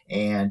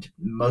 and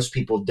most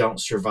people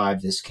don't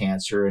survive this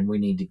cancer, and we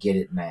need to get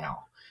it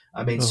now.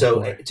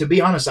 To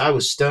be honest, I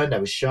was stunned. I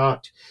was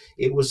shocked.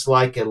 It was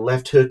like a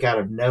left hook out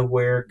of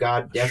nowhere.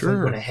 God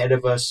definitely went ahead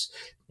of us.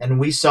 And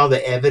we saw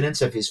the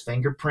evidence of his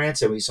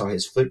fingerprints, and we saw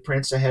his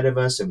footprints ahead of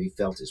us, and we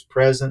felt his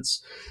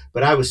presence.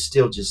 But I was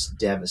still just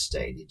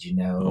devastated,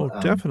 Oh,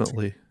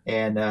 definitely.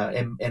 And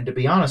to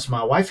be honest,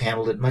 my wife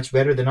handled it much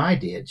better than I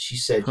did. She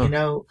said,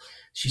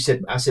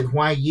 I said,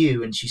 why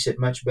you? And she said,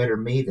 much better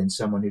me than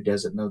someone who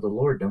doesn't know the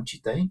Lord, don't you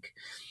think?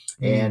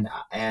 And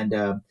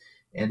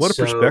what a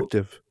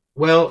perspective.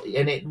 Well,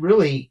 and it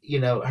really,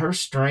 her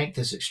strength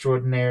is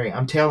extraordinary.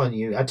 I'm telling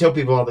you, I tell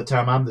people all the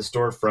time, I'm the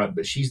storefront,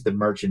 but she's the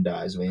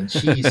merchandise, man.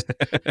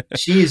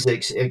 She's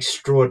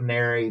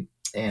extraordinary,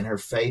 and her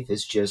faith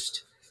is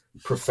just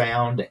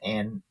profound.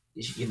 And,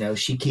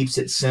 she keeps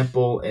it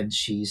simple, and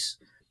she's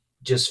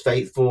just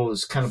faithful.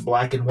 It's kind of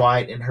black and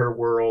white in her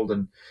world.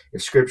 And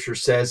if scripture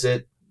says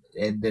it,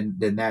 and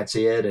then that's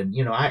it. And,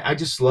 I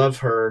just love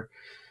her.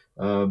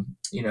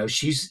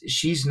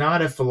 She's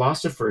not a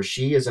philosopher.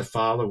 She is a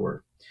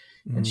follower.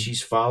 And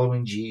she's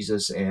following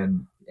Jesus,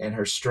 and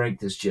her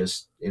strength is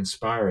just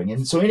inspiring.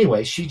 And so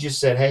anyway, she just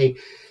said, hey,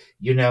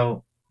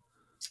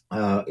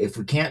 if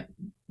we can't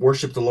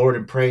worship the Lord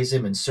and praise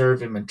him and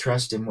serve him and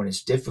trust him when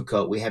it's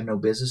difficult, we have no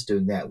business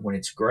doing that when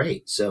it's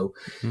great. So,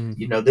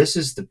 this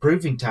is the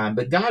proving time.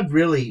 But God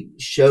really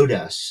showed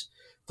us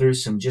through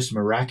some just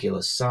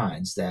miraculous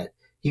signs that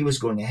he was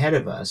going ahead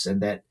of us,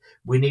 and that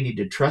we needed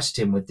to trust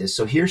him with this.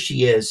 So here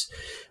she is,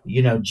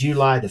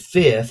 July the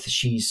 5th,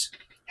 she's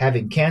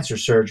having cancer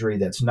surgery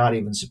that's not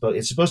even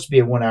it's supposed to be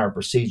a 1-hour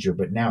procedure,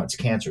 but now it's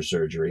cancer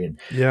surgery. And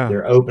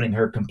they're opening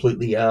her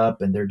completely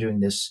up, and they're doing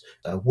this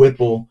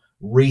Whipple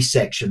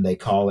resection, they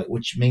call it,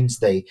 which means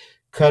they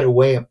cut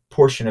away a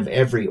portion of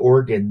every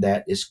organ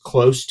that is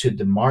close to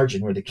the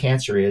margin where the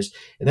cancer is.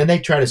 And then they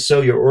try to sew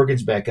your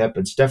organs back up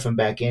and stuff them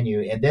back in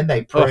you. And then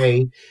they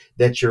pray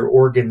that your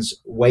organs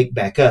wake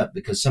back up,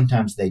 because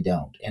sometimes they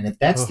don't. And if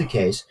that's the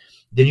case,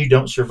 then you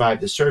don't survive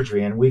the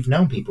surgery. And we've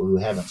known people who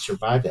haven't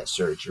survived that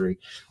surgery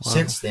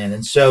since then.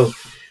 And so,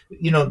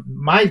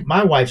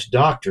 my wife's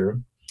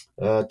doctor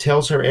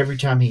tells her every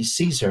time he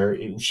sees her.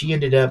 She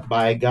ended up,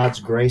 by God's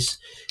grace,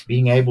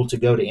 being able to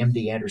go to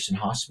MD Anderson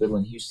Hospital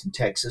in Houston,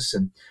 Texas,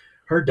 and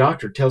her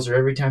doctor tells her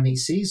every time he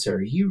sees her,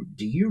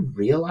 Do you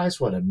realize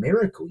what a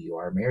miracle you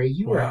are, Mary?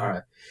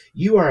 Wow.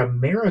 You are a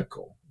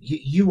miracle.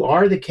 You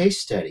are the case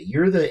study.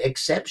 You're the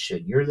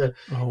exception.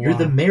 Oh, You're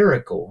the wow.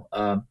 miracle."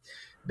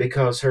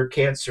 Because her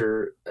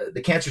cancer,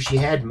 the cancer she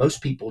had,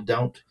 most people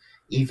don't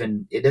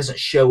even, it doesn't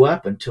show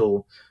up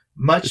until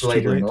much It's too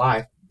later in late.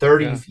 life,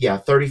 30, Yeah. yeah,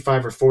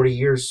 35 or 40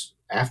 years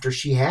after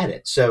she had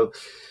it.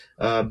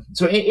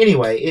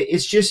 Anyway,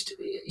 it's just,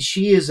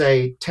 she is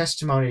a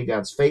testimony to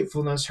God's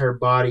faithfulness. Her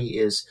body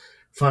is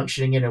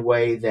functioning in a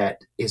way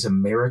that is a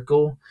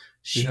miracle.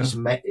 Yeah.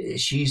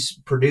 She's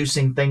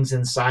producing things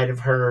inside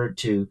of her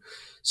to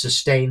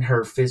sustain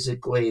her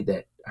physically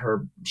that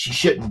she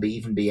shouldn't be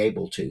even be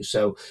able to.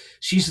 So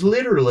she's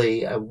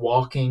literally a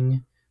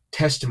walking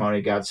testimony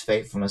to God's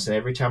faithfulness. And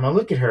every time I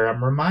look at her,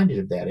 I'm reminded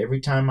of that. Every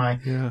time I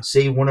Yeah.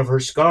 see one of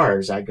her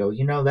scars, I go,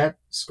 that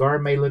scar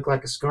may look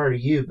like a scar to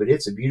you, but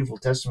it's a beautiful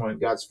testimony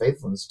of God's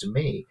faithfulness to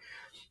me.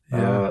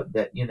 Yeah.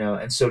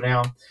 And so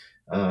now,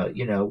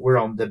 we're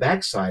on the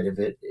backside of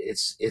it.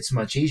 It's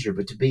much easier.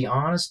 But to be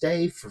honest,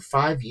 Dave, for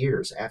 5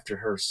 years after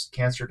her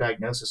cancer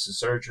diagnosis and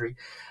surgery,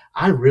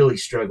 I really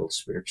struggled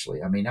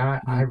spiritually. I mean, I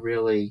Mm.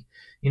 really,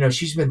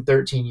 she's been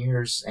 13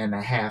 years and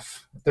a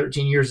half,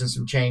 13 years and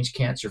some change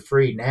cancer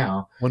free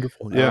now.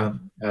 Wonderful. Yeah.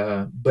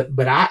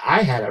 But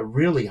I had a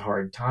really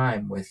hard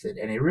time with it,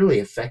 and it really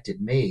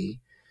affected me,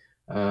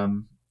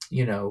 um,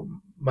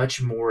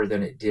 much more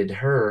than it did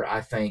her, I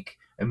think,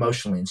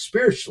 emotionally and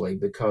spiritually,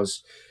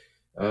 because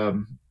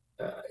um,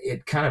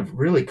 it kind of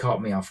really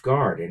caught me off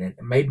guard, and it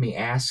made me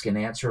ask and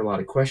answer a lot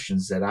of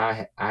questions that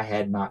I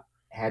had not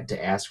had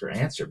to ask or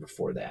answer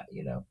before that.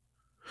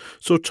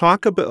 So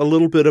talk a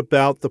little bit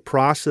about the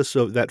process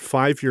of that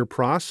 5-year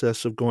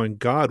process of going,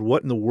 God,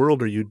 what in the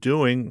world are you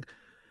doing?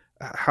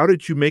 How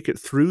did you make it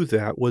through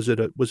that? Was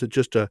it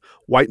just a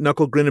white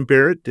knuckle grin and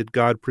bear it? Did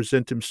God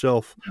present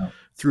himself No.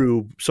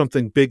 through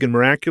something big and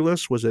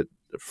miraculous? Was it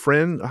a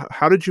friend?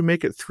 How did you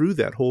make it through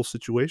that whole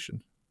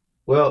situation?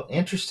 Well,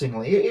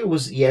 interestingly, it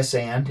was yes,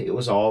 and it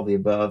was all the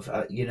above.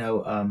 I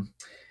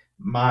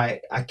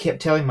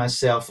kept telling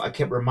myself, I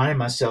kept reminding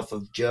myself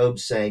of Job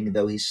saying,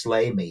 "Though he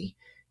slay me,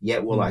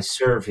 yet will I Mm.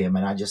 serve him."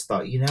 And I just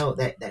thought,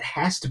 that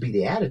has to be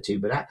the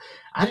attitude. But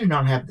I do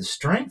not have the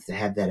strength to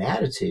have that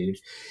attitude.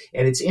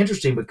 And it's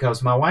interesting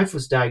because my wife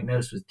was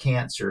diagnosed with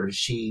cancer.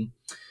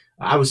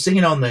 I was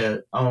singing on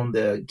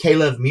the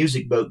K-Love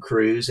music boat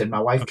cruise, and my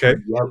wife Okay.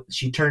 turned yellow.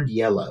 She turned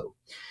yellow,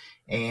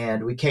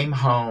 and we came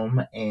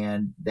home,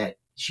 and that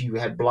she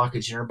had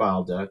blockage in her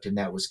bile duct, and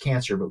that was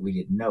cancer, but we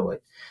didn't know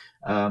it.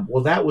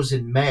 Well, that was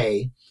in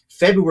May.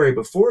 February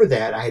before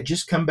that, I had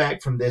just come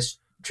back from this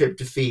trip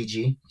to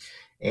Fiji,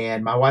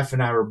 and my wife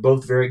and I were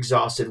both very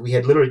exhausted. We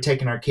had literally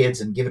taken our kids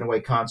and given away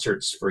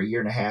concerts for a year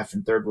and a half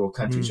in third world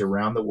countries Mm.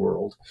 around the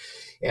world.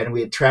 And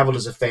we had traveled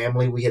as a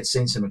family. We had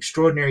seen some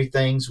extraordinary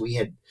things. We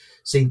had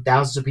seen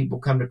thousands of people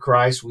come to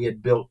Christ. We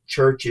had built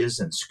churches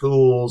and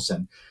schools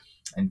and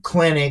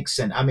clinics.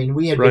 And I mean,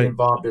 we had been Right.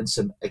 involved in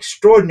some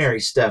extraordinary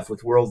stuff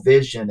with World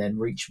Vision and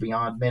Reach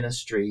Beyond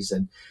Ministries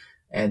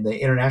and the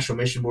International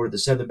Mission Board of the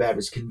Southern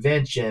Baptist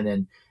Convention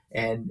and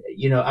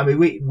I mean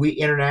we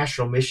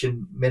international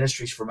mission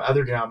ministries from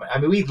other denominations. I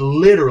mean, we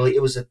literally,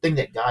 it was a thing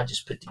that God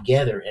just put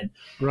together. And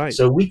Right.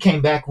 so we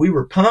came back, we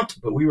were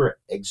pumped, but we were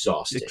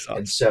exhausted. And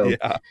Exhausted. so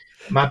Yeah.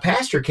 my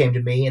pastor came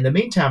to me. In the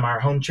meantime, our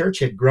home church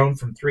had grown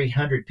from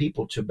 300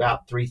 people to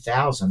about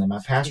 3,000. And my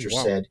Oh, pastor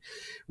wow. said,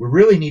 we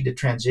really need to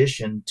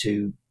transition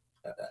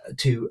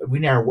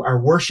our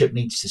worship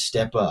needs to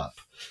step up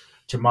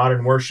to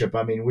modern worship.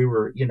 I mean, we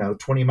were,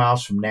 20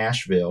 miles from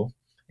Nashville.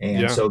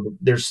 And Yeah. so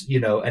there's,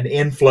 an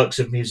influx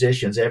of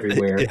musicians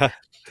everywhere. Yeah.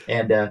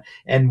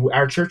 And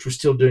our church was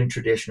still doing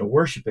traditional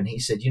worship. And he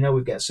said,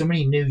 we've got so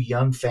many new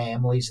young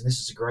families, and this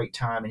is a great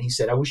time. And he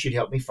said, I wish you'd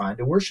help me find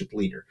a worship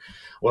leader.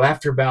 Well,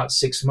 after about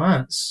 6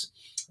 months,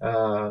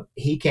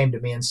 he came to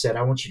me and said,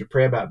 I want you to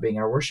pray about being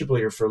our worship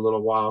leader for a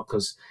little while,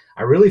 because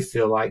I really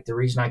feel like the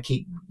reason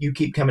you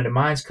keep coming to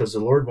mind is because the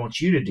Lord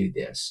wants you to do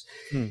this.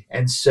 Hmm.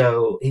 And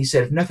so he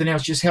said, if nothing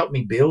else, just help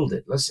me build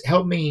it. Let's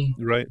help me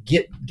Right.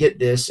 get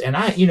this. And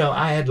I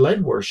had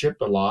led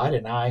worship a lot,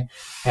 and I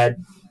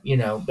had,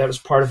 that was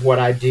part of what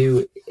I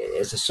do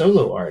as a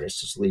solo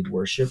artist, is lead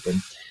worship.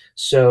 And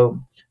so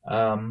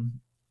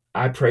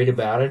I prayed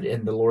about it,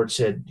 and the Lord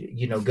said,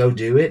 go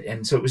do it.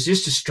 And so it was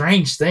just a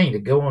strange thing to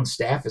go on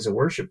staff as a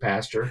worship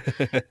pastor.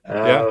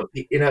 Yeah.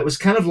 It was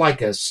kind of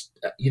like a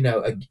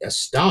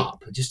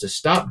stop, just a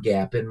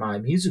stopgap in my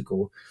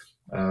musical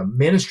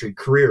ministry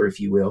career, if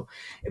you will.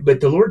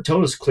 But the Lord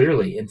told us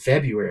clearly in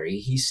February.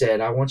 He said,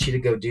 I want you to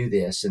go do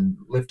this and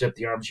lift up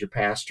the arms of your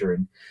pastor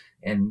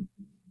and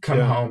come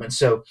Yeah. home. And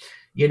so,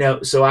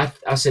 so I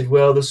said,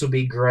 well, this will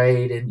be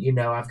great. And,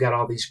 I've got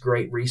all these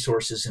great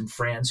resources and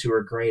friends who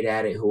are great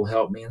at it who will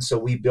help me. And so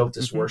we built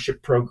this Mhm.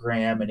 worship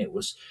program, and it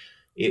was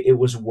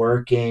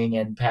working,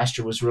 and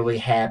pastor was really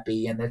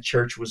happy, and the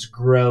church was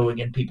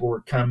growing, and people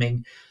were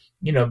coming.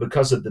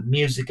 because of the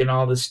music and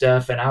all this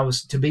stuff. And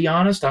to be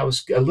honest, I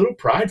was a little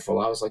prideful.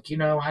 I was like,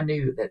 I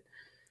knew that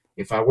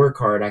if I work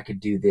hard, I could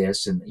do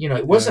this. And, it Yeah.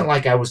 wasn't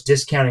like I was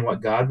discounting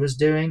what God was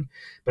doing,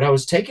 but I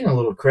was taking a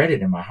little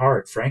credit in my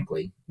heart,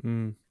 frankly,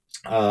 Mm.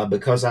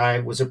 because I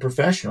was a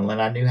professional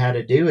and I knew how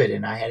to do it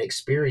and I had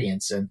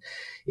experience, and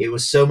it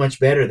was so much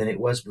better than it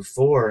was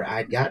before.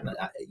 I'd gotten,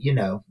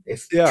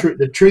 if Yeah.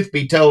 the truth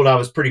be told, I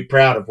was pretty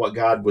proud of what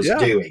God was Yeah.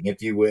 doing,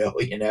 if you will,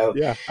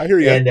 Yeah. I hear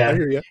you. and I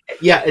hear you.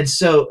 yeah. And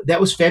so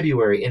that was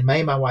February. In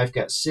May, my wife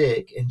got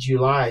sick. In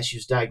July, she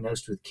was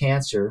diagnosed with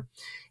cancer.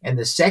 And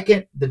the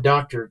second the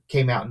doctor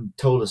came out and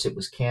told us it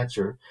was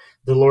cancer,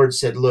 the Lord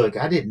said, "Look,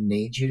 I didn't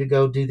need you to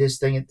go do this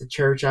thing at the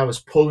church. I was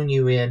pulling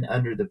you in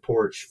under the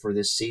porch for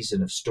this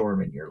season of storm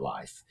in your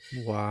life."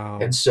 And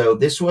Wow. so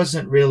this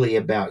wasn't really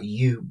about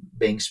you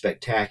being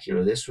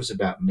spectacular. This was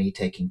about me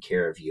taking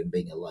care of you and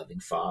being a loving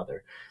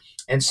father.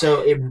 And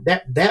so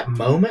that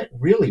moment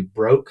really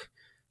broke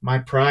my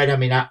pride. I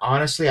mean, I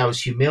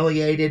was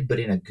humiliated, but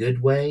in a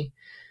good way.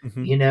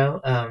 Hmm. You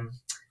know, um,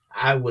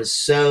 I was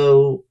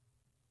so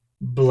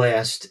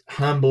blessed,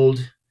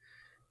 humbled,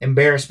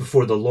 embarrassed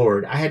before the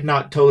Lord. I had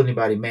not told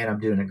anybody, "Man, I'm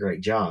doing a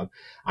great job."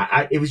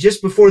 It was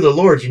just before the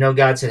Lord.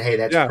 God said, "Hey,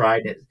 that's Yeah.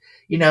 pride."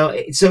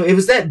 So it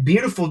was that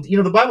beautiful.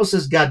 The Bible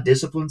says God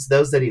disciplines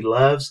those that He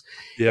loves,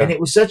 and Yeah. it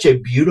was such a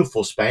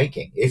beautiful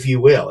spanking, if you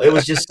will. It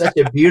was just such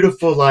a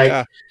beautiful, like,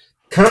 Yeah.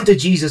 come to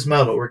Jesus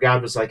moment where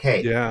God was like,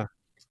 "Hey, Yeah.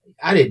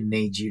 I didn't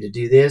need you to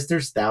do this.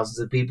 There's thousands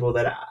of people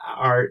that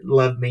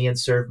love me and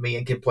serve me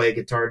and can play a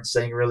guitar and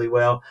sing really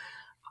well.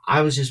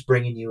 I was just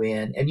bringing you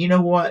in." And you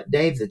know what,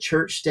 Dave? The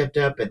church stepped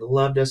up and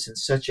loved us in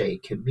such a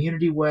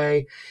community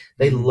way.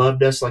 They Mm.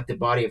 loved us like the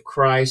body of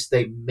Christ.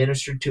 They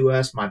ministered to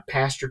us. My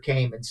pastor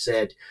came and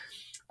said,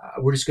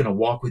 "We're just going to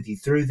walk with you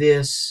through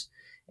this,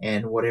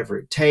 and whatever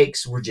it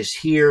takes, we're just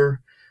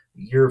here.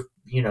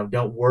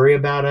 Don't worry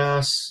about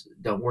us.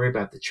 Don't worry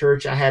about the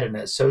church." I had an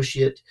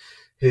associate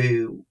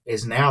who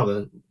is now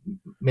the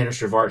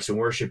minister of arts and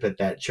worship at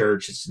that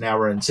church. It's now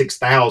running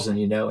 6,000,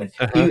 and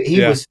Uh-huh. he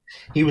Yeah. was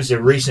he was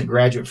a recent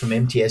graduate from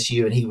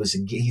MTSU, and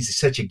he's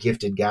such a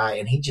gifted guy,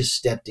 and he just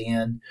stepped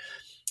in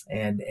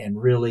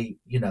and really,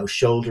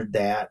 shouldered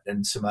that,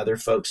 and some other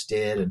folks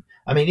did. And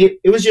I mean,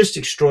 it was just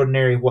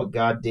extraordinary what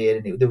God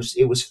did. And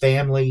it was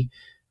family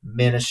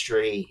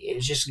ministry. It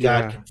was just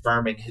God Yeah.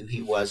 confirming who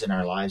He was in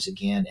our lives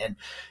again. And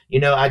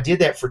I did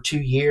that for 2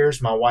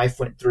 years. My wife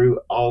went through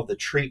all the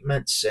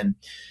treatments, and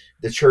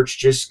the church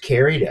just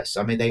carried us.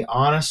 I mean, they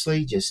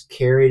honestly just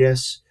carried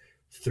us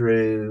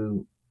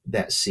through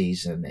that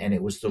season. And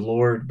it was the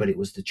Lord, but it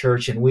was the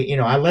church. And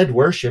I led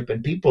worship,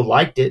 and people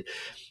liked it,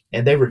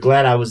 and they were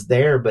glad I was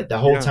there. But the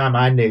whole Yeah. time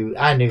I knew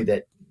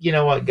that,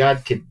 what,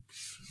 God could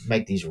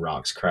make these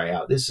rocks cry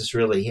out. This is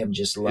really Him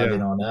just loving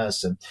Yeah. on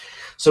us. And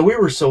so we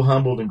were so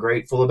humbled and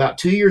grateful. About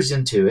 2 years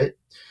into it,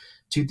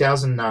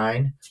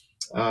 2009,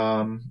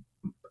 um,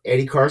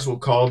 Eddie Carswell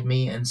called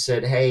me and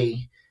said,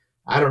 "Hey,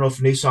 I don't know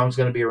if New Song's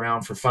going to be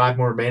around for 5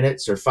 more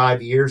minutes or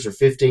 5 years or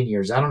 15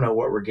 years. I don't know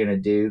what we're going to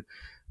do,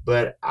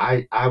 but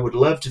I would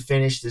love to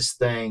finish this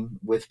thing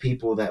with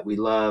people that we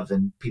love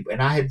and people."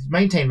 And I had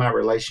maintained my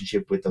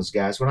relationship with those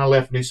guys. When I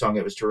left New Song,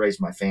 it was to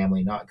raise my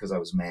family, not because I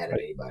was mad at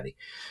Right. anybody.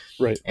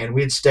 Right. And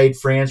we had stayed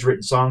friends,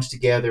 written songs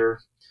together.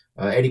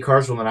 Eddie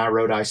Carswell and I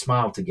wrote "I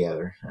Smile"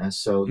 together.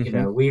 So Hmm.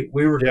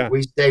 Yeah.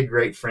 we stayed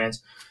great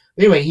friends.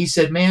 Anyway, he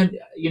said, "Man,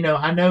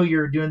 I know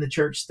you're doing the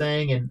church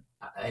thing,"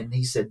 and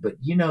he said, "But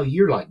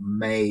you're like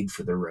made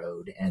for the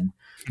road, and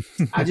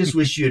I just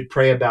wish you would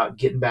pray about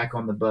getting back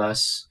on the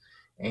bus."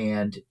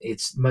 And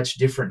it's much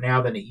different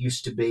now than it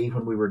used to be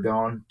when we were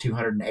gone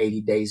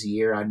 280 days a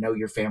year. I know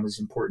your family's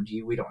important to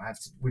you. We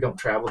don't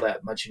travel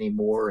that much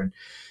anymore. And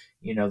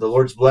the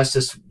Lord's blessed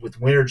us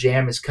with Winter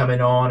Jam is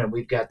coming on, and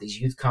we've got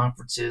these youth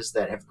conferences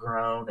that have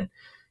grown,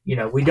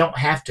 and we don't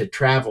have to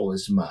travel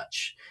as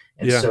much,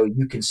 and Yeah. so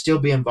you can still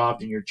be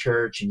involved in your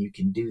church, and you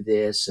can do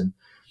this. And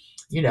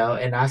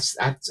and I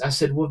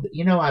said, "Well,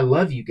 I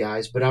love you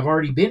guys, but I've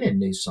already been in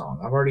New Song.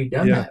 I've already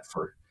done Yeah. that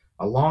for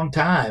a long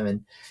time."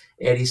 And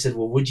Eddie said,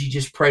 "Well, would you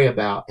just pray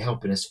about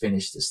helping us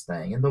finish this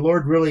thing?" And the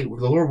Lord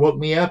woke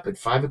me up at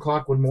 5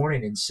 o'clock one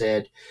morning and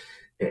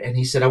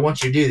he said, "I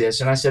want you to do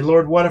this." And I said,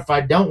 "Lord, what if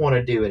I don't want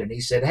to do it?" And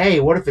he said, "Hey,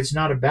 what if it's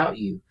not about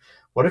you?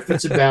 What if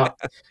it's about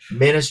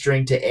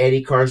ministering to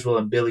Eddie Carswell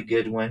and Billy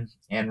Goodwin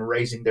and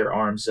raising their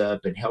arms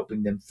up and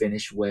helping them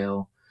finish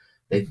well?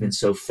 They've Hmm. been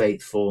so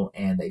faithful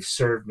and they've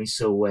served me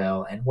so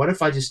well. And what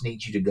if I just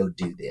need you to go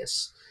do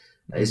this?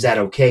 Is Hmm. that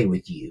okay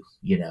with you?"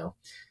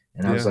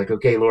 And I was Yeah. like,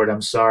 "Okay, Lord,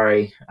 I'm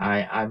sorry.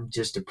 I'm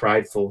just a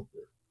prideful,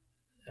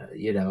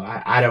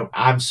 I don't,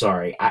 I'm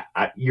sorry.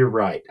 You're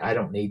right. I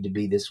don't need to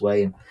be this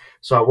way." And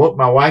so I woke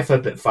my wife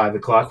up at 5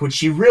 o'clock, which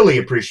she really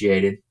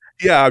appreciated.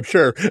 Yeah, I'm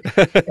sure.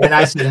 And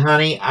I said,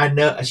 honey, I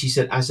know. I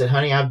said,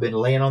 honey, I've been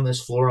laying on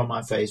this floor on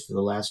my face for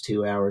the last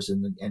 2 hours,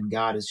 and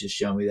God has just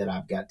shown me that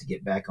I've got to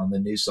get back on the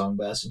new song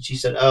bus. And she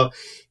said, oh,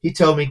 he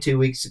told me 2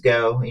 weeks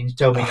ago, and he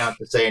told me not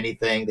to say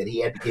anything, that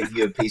he had to give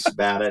you a piece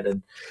about it.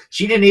 And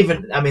she didn't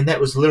even, I mean, that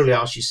was literally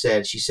all she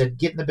said. She said,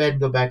 get in the bed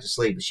and go back to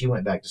sleep. But she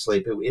went back to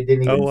sleep. It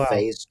didn't Oh even wow.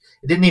 phase,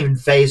 it didn't even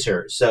phase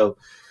her. So,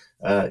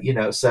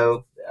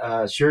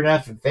 sure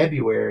enough, in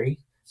February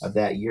of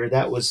that year,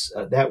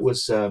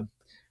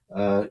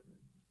 uh,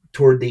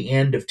 toward the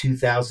end of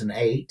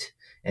 2008,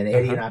 and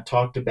Eddie Uh-huh. and I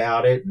talked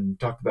about it and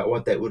talked about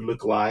what that would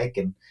look like.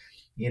 And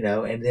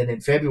and then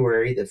in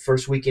February, the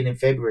first weekend in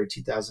February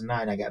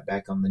 2009, I got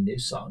back on the new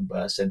song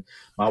bus, and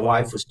my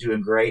wife Wow. was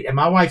doing great. And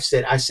my wife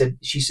said,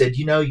 she said,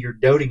 you're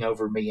doting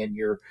over me, and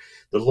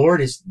the Lord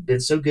has been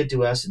so good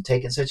to us and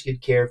taken such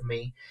good care of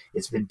me.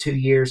 It's been 2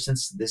 years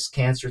since this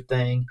cancer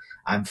thing.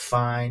 I'm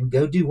fine.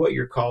 Go do what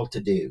you're called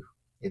to do.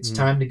 It's Mm.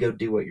 time to go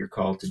do what you're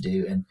called to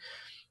do. And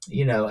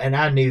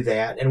I knew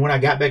that. And when I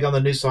got back on the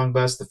new song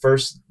bus the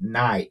first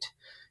night,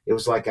 it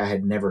was like I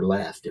had never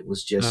left. It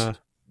was Uh, just,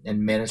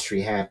 and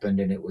ministry happened,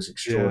 and it was yeah.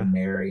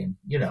 extraordinary. And,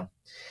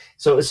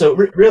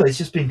 really, it's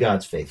just been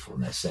God's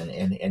faithfulness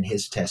and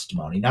his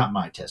testimony, not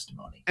my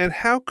testimony. And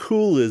how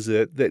cool is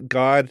it that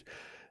God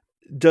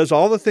does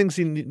all the things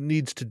he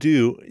needs to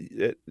do,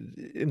 eh,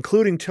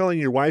 including telling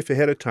your wife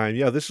ahead of time,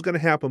 "Yeah, this is gonna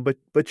happen,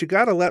 but you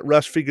gotta let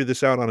Russ figure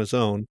this out on his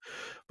own.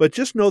 But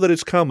just know that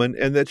it's coming,"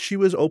 and that she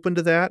was open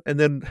to that, and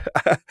then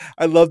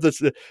I love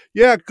this,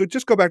 "Yeah,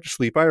 just go back to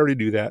sleep. I already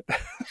knew that."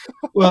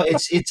 Well,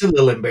 it's a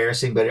little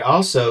embarrassing, but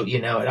I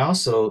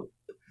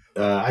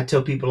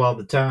tell people all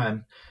the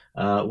time,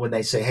 when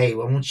they say, "Hey, I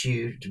want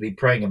you to be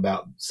praying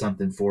about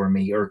something for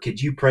me," or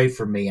 "Could you pray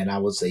for me?" And I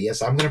will say,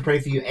 "Yes, I'm going to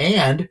pray for you,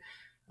 and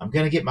I'm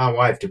going to get my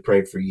wife to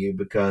pray for you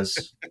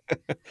because you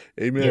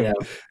Amen. know,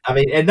 I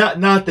mean, and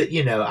not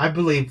that I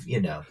believe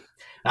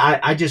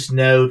I just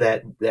know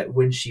that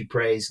when she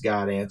prays,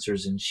 God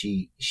answers, and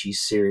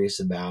she's serious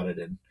about it,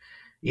 and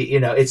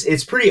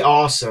it's pretty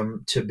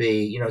awesome to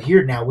be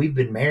here now. We've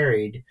been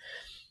married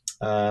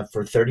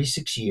for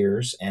 36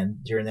 years.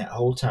 And during that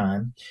whole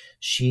time,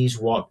 she's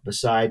walked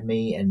beside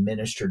me and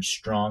ministered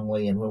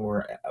strongly. And when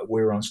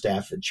we were on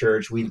staff at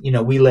church, we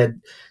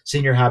led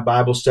senior high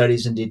Bible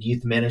studies and did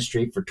youth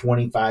ministry for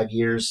 25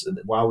 years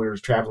while we were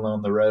traveling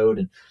on the road.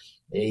 And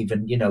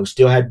even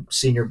still had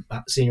senior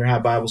high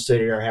Bible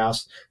study at our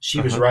house.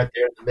 She was Uh-huh. right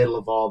there in the middle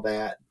of all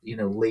that,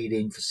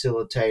 leading,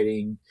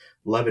 facilitating,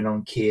 loving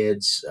on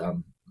kids.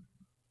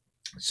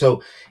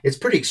 So it's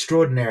pretty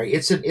extraordinary.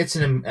 It's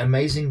an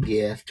amazing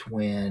gift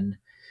when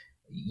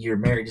you're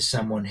married to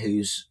someone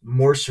who's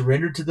more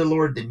surrendered to the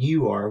Lord than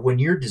you are. When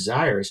your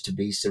desire is to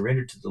be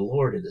surrendered to the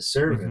Lord and to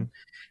serve Mhm. Him,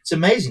 it's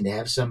amazing to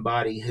have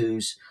somebody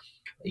who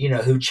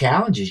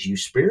challenges you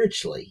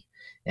spiritually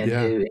and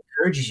Yeah. who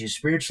encourages you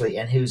spiritually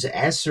and who's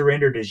as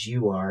surrendered as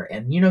you are.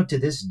 And to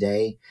this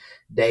day,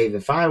 Dave,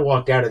 if I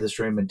walked out of this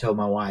room and told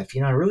my wife,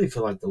 I really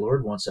feel like the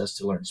Lord wants us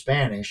to learn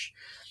Spanish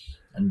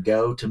and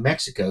go to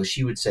Mexico,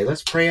 she would say,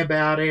 let's pray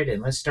about it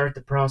and let's start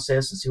the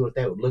process and see what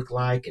that would look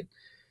like. And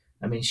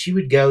I mean, she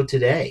would go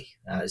today.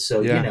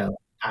 Yeah.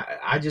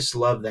 I just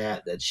love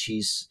that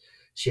she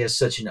has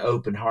such an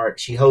open heart.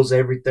 She holds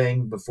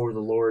everything before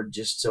the Lord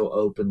just so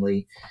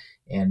openly,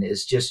 and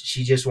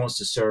she just wants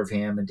to serve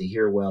Him and to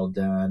hear well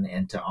done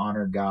and to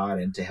honor God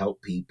and to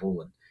help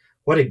people. And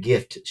what a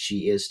gift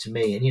she is to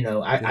me. And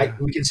I Yeah.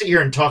 we can sit here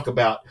and talk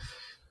about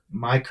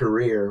my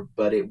career,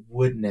 but it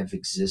wouldn't have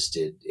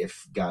existed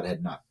if God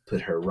had not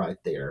put her right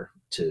there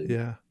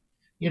Yeah.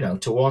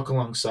 to walk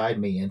alongside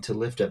me and to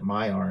lift up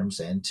my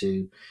arms and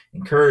to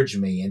encourage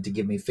me and to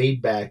give me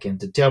feedback and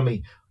to tell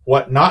me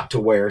what not to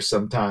wear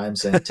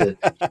sometimes and to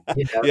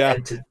you know Yeah.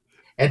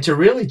 and to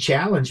really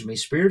challenge me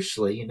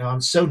spiritually.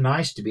 I'm so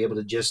nice to be able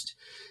to just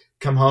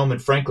come home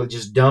and frankly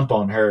just dump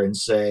on her and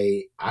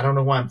say, I don't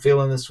know why I'm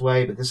feeling this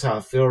way, but this is how I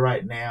feel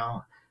right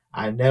now.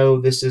 I know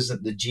this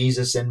isn't the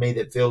Jesus in me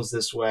that feels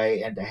this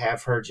way. And to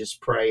have her just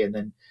pray and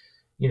then,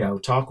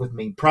 talk with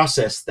me,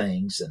 process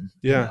things, and,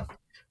 Yeah.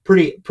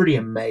 pretty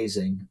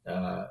amazing.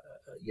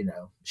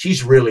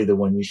 She's really the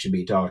one you should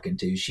be talking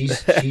to.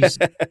 She's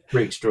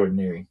pretty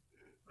extraordinary.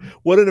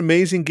 What an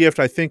amazing gift.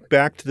 I think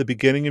back to the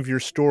beginning of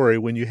your story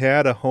when you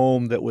had a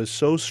home that was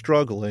so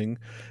struggling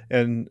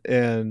and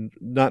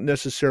not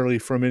necessarily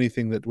from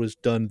anything that was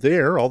done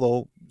there,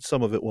 although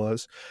some of it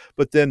was,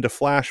 but then to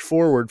flash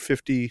forward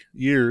 50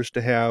 years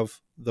to have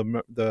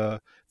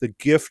the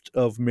gift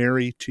of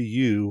Mary to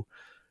you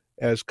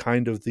as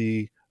kind of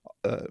the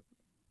uh,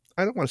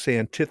 I don't want to say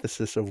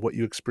antithesis of what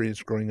you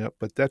experienced growing up,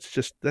 but that's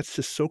just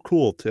so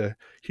cool to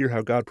hear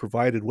how God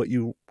provided what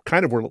you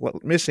kind of were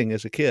missing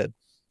as a kid.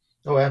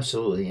 Oh,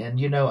 absolutely. And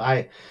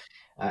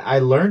I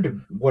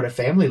learned what a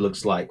family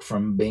looks like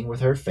from being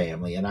with her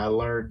family, and I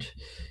learned,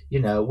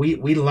 we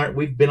learned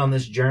we've been on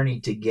this journey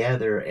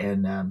together,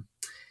 and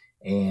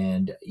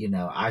And,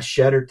 I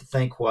shudder to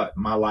think what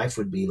my life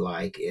would be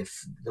like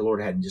if the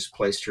Lord hadn't just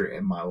placed her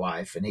in my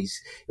life. And it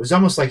was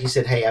almost like he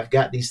said, "Hey, I've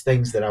got these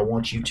things that I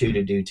want you two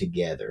to do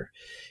together.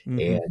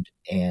 Mm-hmm.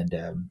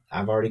 And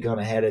I've already gone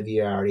ahead of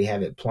you. I already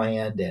have it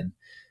planned.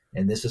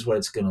 And this is what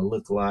it's going to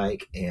look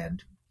like.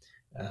 And,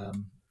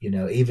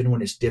 even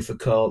when it's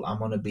difficult, I'm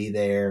going to be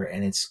there,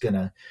 and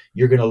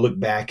you're going to look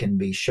back and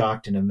be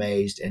shocked and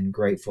amazed and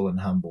grateful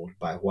and humbled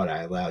by what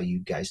I allow you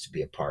guys to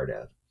be a part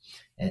of."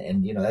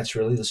 And that's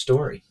really the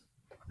story.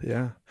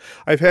 Yeah.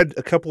 I've had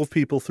a couple of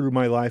people through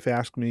my life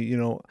ask me,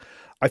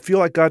 I feel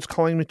like God's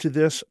calling me to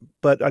this,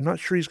 but I'm not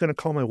sure he's going to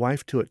call my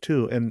wife to it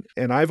too.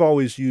 And I've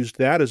always used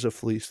that as a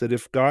fleece, that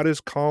if God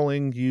is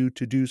calling you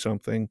to do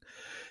something,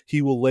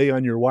 he will lay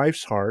on your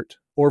wife's heart,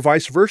 or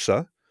vice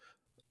versa,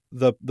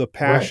 the Right.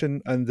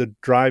 passion and the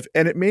drive.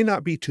 And it may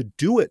not be to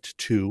do it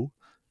to,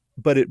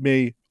 but it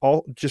may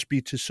all just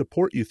be to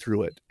support you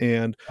through it.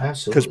 And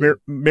because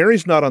Absolutely.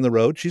 Mary's not on the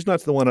road, she's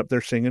not the one up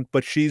there singing,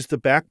 but she's the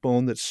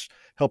backbone that's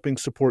helping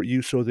support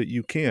you so that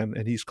you can.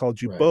 And he's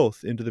called you Right.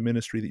 both into the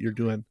ministry that you're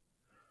doing.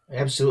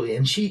 Absolutely.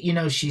 And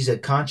she's a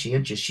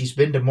conscientious. She's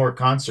been to more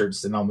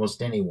concerts than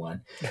almost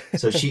anyone.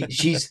 So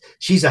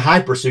she's a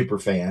hyper super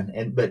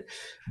fan. But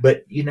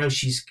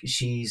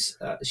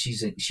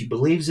she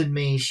believes in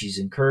me. She's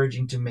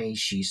encouraging to me.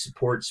 She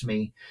supports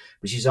me,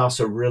 but she's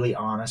also really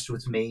honest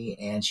with me,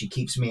 and she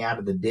keeps me out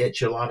of the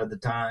ditch a lot of the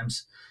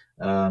times.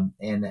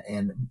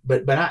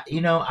 But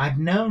I've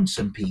known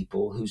some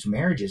people whose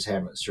marriages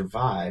haven't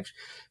survived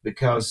Hmm.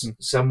 because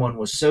someone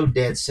was so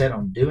dead set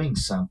on doing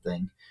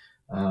something,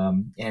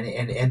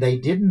 and they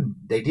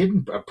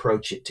didn't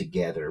approach it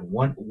together.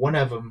 One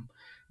of them,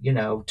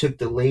 took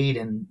the lead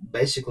and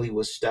basically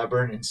was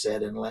stubborn and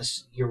said,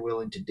 "Unless you're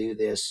willing to do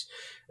this,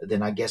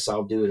 then I guess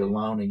I'll do it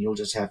alone, and you'll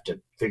just have to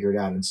figure it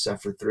out and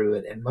suffer through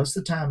it." And most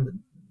of the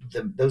time,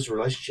 those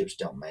relationships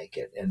don't make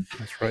it, and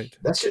That's right.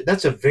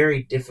 that's a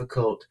very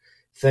difficult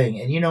thing.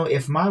 And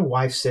if my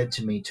wife said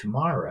to me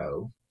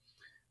tomorrow,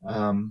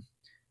 um,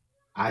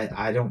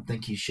 I don't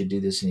think you should do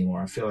this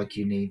anymore. I feel like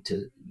you need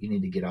to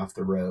get off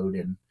the road,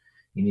 and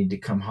you need to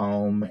come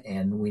home,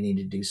 and we need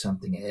to do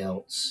something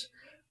else.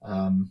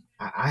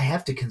 I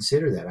have to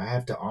consider that. I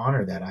have to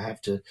honor that. I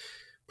have to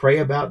pray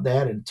about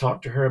that and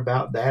talk to her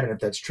about that. And if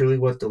that's truly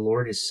what the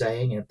Lord is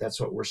saying, and if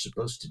that's what we're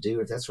supposed to do,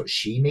 if that's what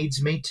she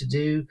needs me to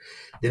do,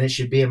 then it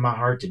should be in my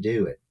heart to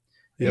do it.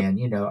 Yep.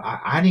 And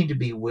I need to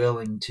be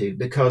willing to,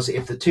 because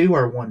if the two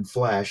are one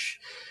flesh,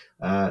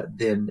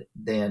 then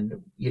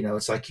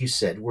it's like you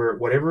said, we're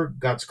whatever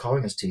God's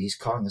calling us to, He's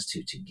calling us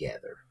to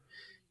together.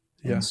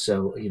 And Yeah.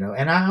 so,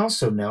 and I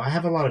also know I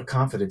have a lot of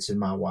confidence in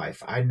my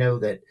wife. I know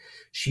that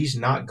she's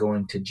not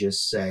going to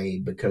just say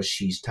because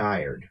she's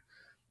tired,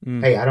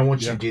 Mm. "Hey, I don't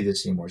want you Yeah. to do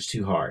this anymore. It's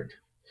too hard.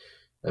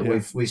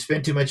 Yeah. We've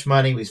spent too much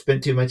money. We've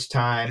spent too much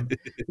time.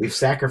 We've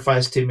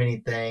sacrificed too many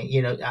things."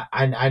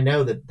 I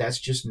know that that's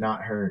just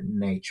not her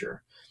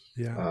nature.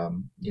 Yeah.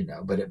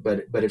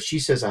 But if she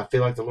says, "I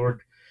feel like the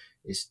Lord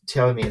is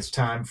telling me it's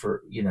time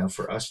for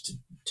us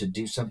to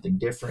do something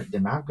different,"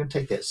 then I'm going to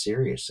take that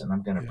serious, and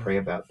I'm going to Yeah. pray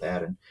about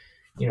that. And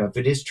if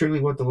it is truly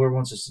what the Lord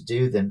wants us to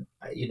do, then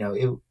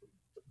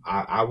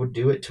I would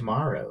do it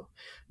tomorrow,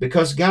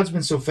 because God's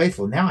been so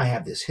faithful. Now I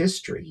have this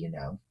history.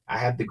 I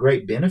have the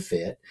great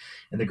benefit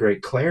and the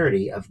great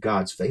clarity of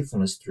God's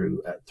faithfulness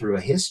through a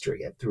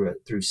history,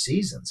 through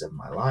seasons of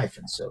my life.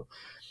 And so,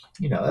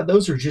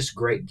 those are just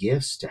great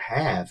gifts to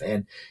have.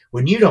 And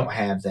when you don't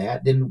have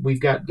that, then we've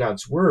got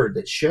God's word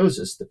that shows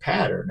us the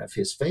pattern of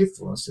His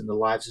faithfulness in the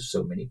lives of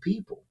so many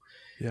people.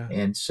 Yeah.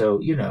 And so,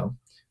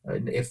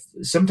 if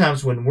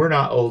sometimes when we're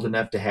not old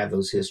enough to have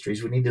those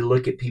histories, we need to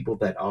look at people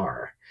that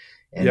are,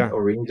 and Yeah.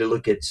 or we need to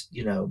look at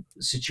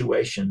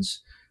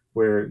situations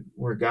where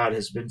God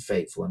has been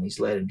faithful and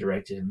He's led and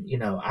directed.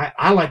 And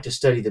I like to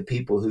study the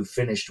people who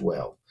finished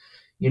well.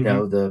 Hmm.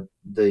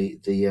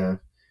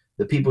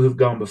 The people who've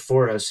gone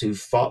before us, who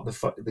fought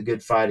the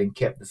good fight and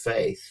kept the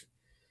faith.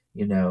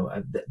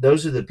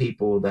 Those are the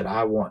people that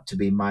I want to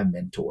be my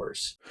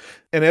mentors.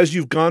 And as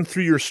you've gone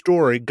through your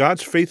story,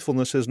 God's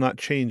faithfulness has not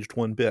changed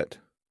one bit.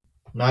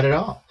 Not at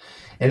all.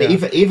 And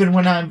Yeah. even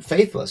when I'm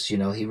faithless,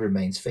 He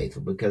remains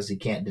faithful because He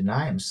can't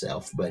deny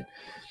Himself. But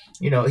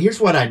here's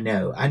what I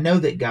know. I know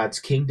that God's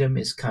kingdom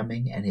is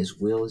coming and His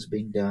will is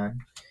being done,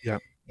 Yeah.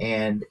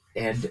 and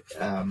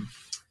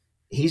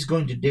He's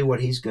going to do what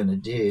He's going to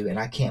do, and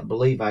I can't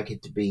believe I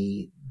get to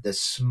be the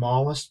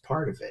smallest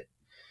part of it.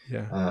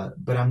 Yeah.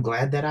 But I'm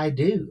glad that I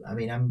do. I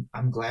mean,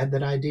 I'm glad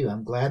that I do.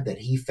 I'm glad that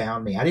He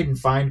found me. I didn't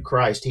find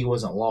Christ; He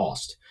wasn't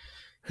lost.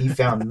 He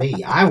found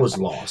me. I was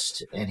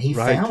lost, and He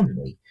Right. found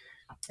me.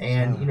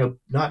 And Ah.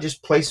 not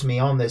just placed me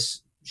on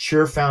this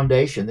sure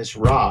foundation, this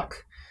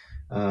rock,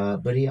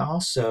 but He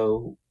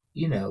also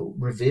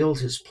revealed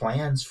his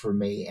plans for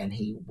me, and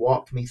he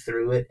walked me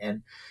through it.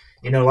 And,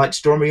 like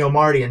Stormy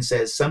O'Mardian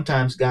says,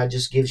 sometimes God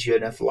just gives you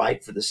enough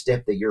light for the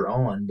step that you're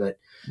on. But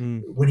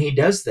Mm. when he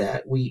does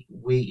that, we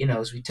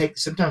as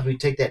sometimes we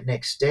take that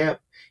next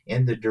step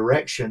in the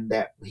direction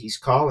that he's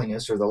calling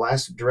us, or the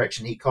last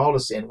direction he called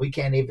us in. We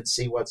can't even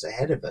see what's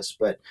ahead of us,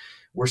 but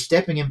we're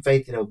stepping in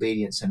faith and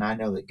obedience, and I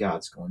know that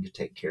God's going to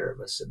take care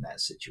of us in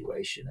that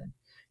situation. And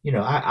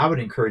I would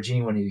encourage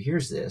anyone who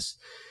hears this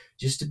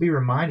just to be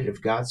reminded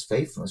of God's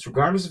faithfulness,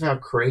 regardless of how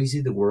crazy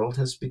the world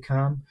has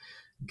become.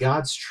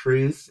 God's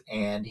truth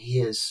and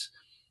his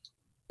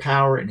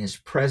power and his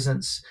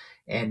presence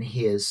and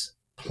his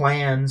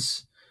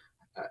plans,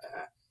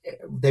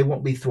 they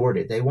won't be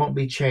thwarted. They won't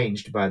be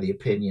changed by the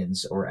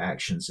opinions or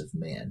actions of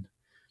men.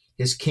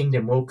 His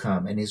kingdom will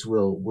come and his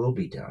will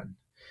be done.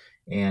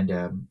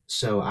 And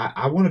so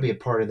I want to be a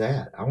part of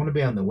that. I want to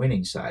be on the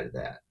winning side of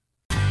that.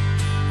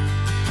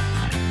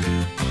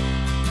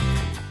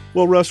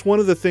 Well, Russ, one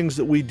of the things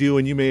that we do,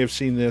 and you may have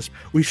seen this,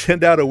 we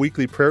send out a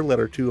weekly prayer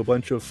letter to a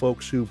bunch of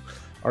folks who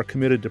are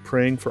committed to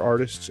praying for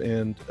artists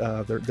and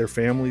their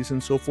families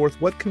and so forth.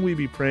 What can we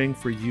be praying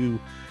for you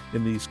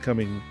in these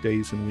coming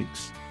days and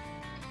weeks?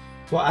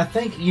 Well, I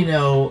think,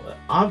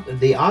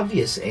 the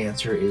obvious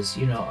answer is,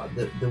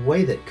 the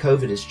way that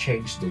COVID has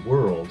changed the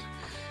world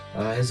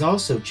has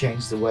also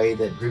changed the way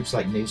that groups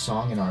like New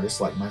Song and artists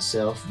like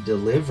myself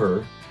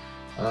deliver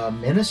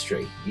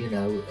ministry.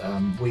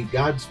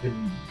 God's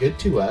been good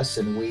to us,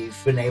 and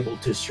we've been able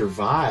to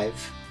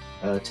survive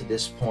to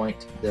this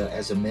point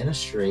as a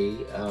ministry.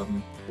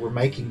 We're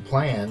making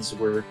plans.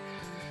 We're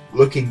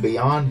looking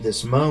beyond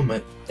this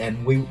moment,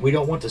 and we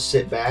don't want to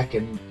sit back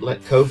and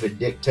let COVID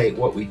dictate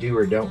what we do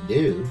or don't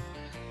do.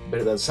 But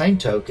at the same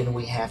token,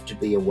 we have to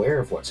be aware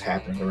of what's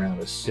happening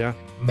around us,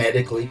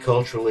 medically,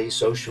 culturally,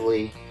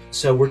 socially.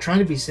 So we're trying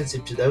to be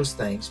sensitive to those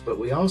things, but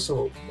we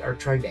also are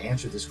trying to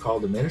answer this call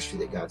to ministry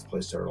that God's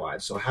placed in our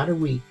lives. So how do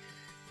we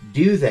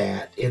do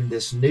that in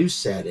this new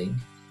setting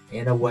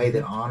in a way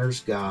that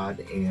honors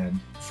God and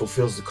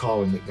fulfills the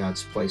calling that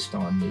God's placed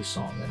on New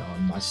Song and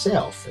on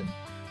myself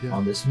and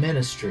on this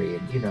ministry?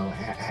 And,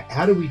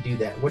 how do we do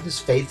that? What does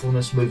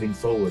faithfulness moving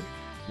forward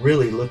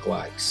really look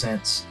like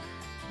since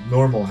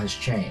normal has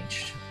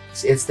changed?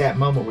 It's that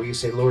moment where you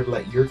say, Lord,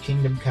 let your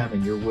kingdom come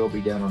and your will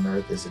be done on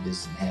earth as it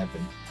is in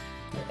heaven,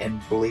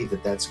 and believe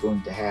that that's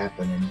going to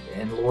happen.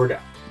 And Lord,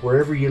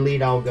 wherever you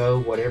lead, I'll go.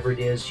 Whatever it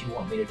is you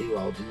want me to do,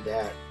 I'll do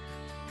that.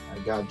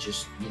 God,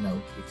 just,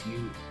 if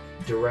you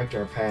direct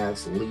our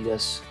paths, lead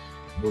us,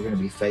 we're going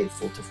to be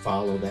faithful to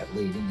follow that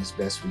leading as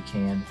best we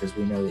can, because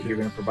we know that you're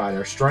going to provide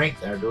our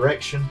strength, our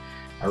direction,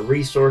 our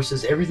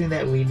resources, everything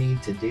that we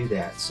need to do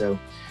that. So,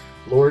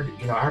 Lord,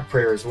 our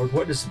prayer is, Lord,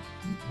 what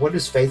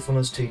does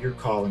faithfulness to your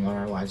calling on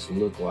our lives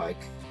look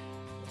like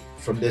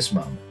from this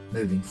moment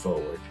moving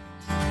forward?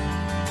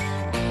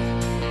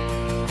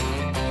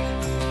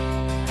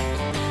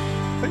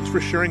 Thanks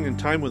for sharing in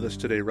time with us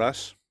today,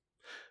 Russ.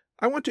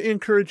 I want to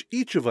encourage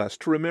each of us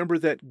to remember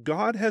that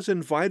God has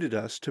invited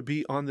us to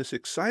be on this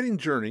exciting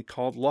journey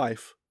called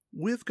life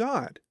with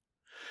God.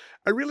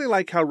 I really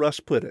like how Russ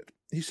put it.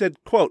 He said,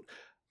 quote,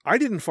 I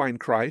didn't find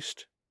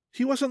Christ.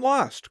 He wasn't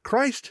lost.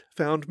 Christ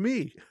found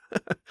me.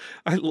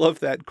 I love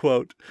that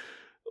quote.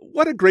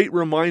 What a great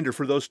reminder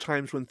for those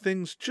times when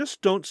things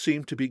just don't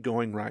seem to be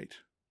going right.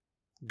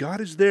 God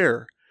is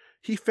there.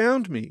 He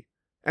found me,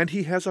 and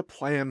he has a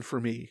plan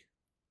for me.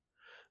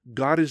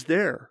 God is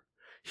there.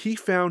 He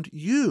found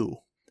you,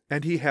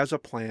 and he has a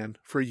plan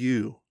for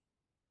you.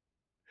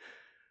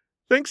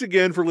 Thanks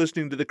again for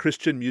listening to the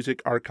Christian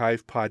Music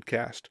Archive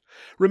podcast.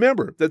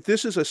 Remember that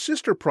this is a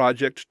sister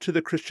project to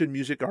the Christian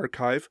Music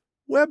Archive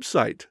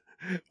website,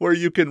 where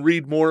you can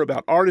read more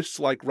about artists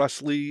like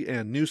Russ Lee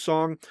and New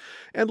Song,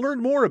 and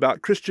learn more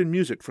about Christian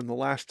music from the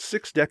last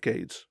 6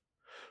 decades.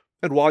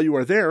 And while you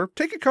are there,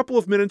 take a couple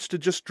of minutes to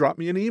just drop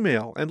me an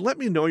email and let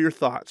me know your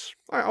thoughts.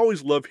 I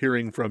always love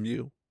hearing from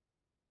you.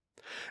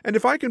 And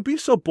if I can be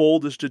so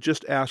bold as to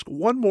just ask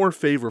one more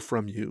favor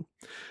from you,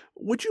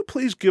 would you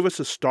please give us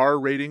a star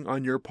rating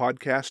on your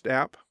podcast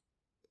app?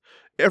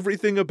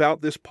 Everything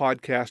about this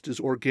podcast is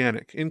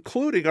organic,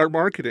 including our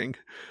marketing.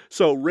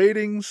 So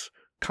ratings,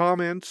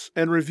 comments,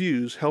 and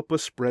reviews help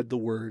us spread the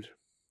word.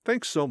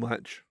 Thanks so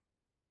much.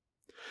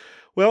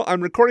 Well,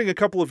 I'm recording a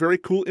couple of very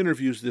cool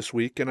interviews this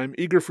week, and I'm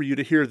eager for you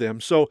to hear them.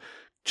 So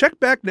check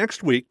back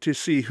next week to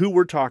see who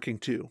we're talking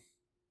to.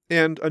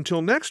 And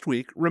until next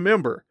week,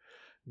 remember,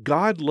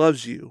 God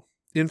loves you.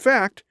 In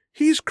fact,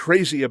 he's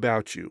crazy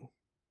about you.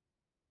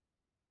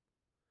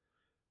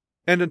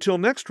 And until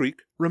next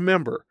week,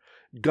 remember,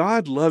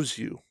 God loves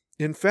you.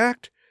 In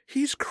fact,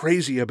 he's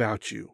crazy about you.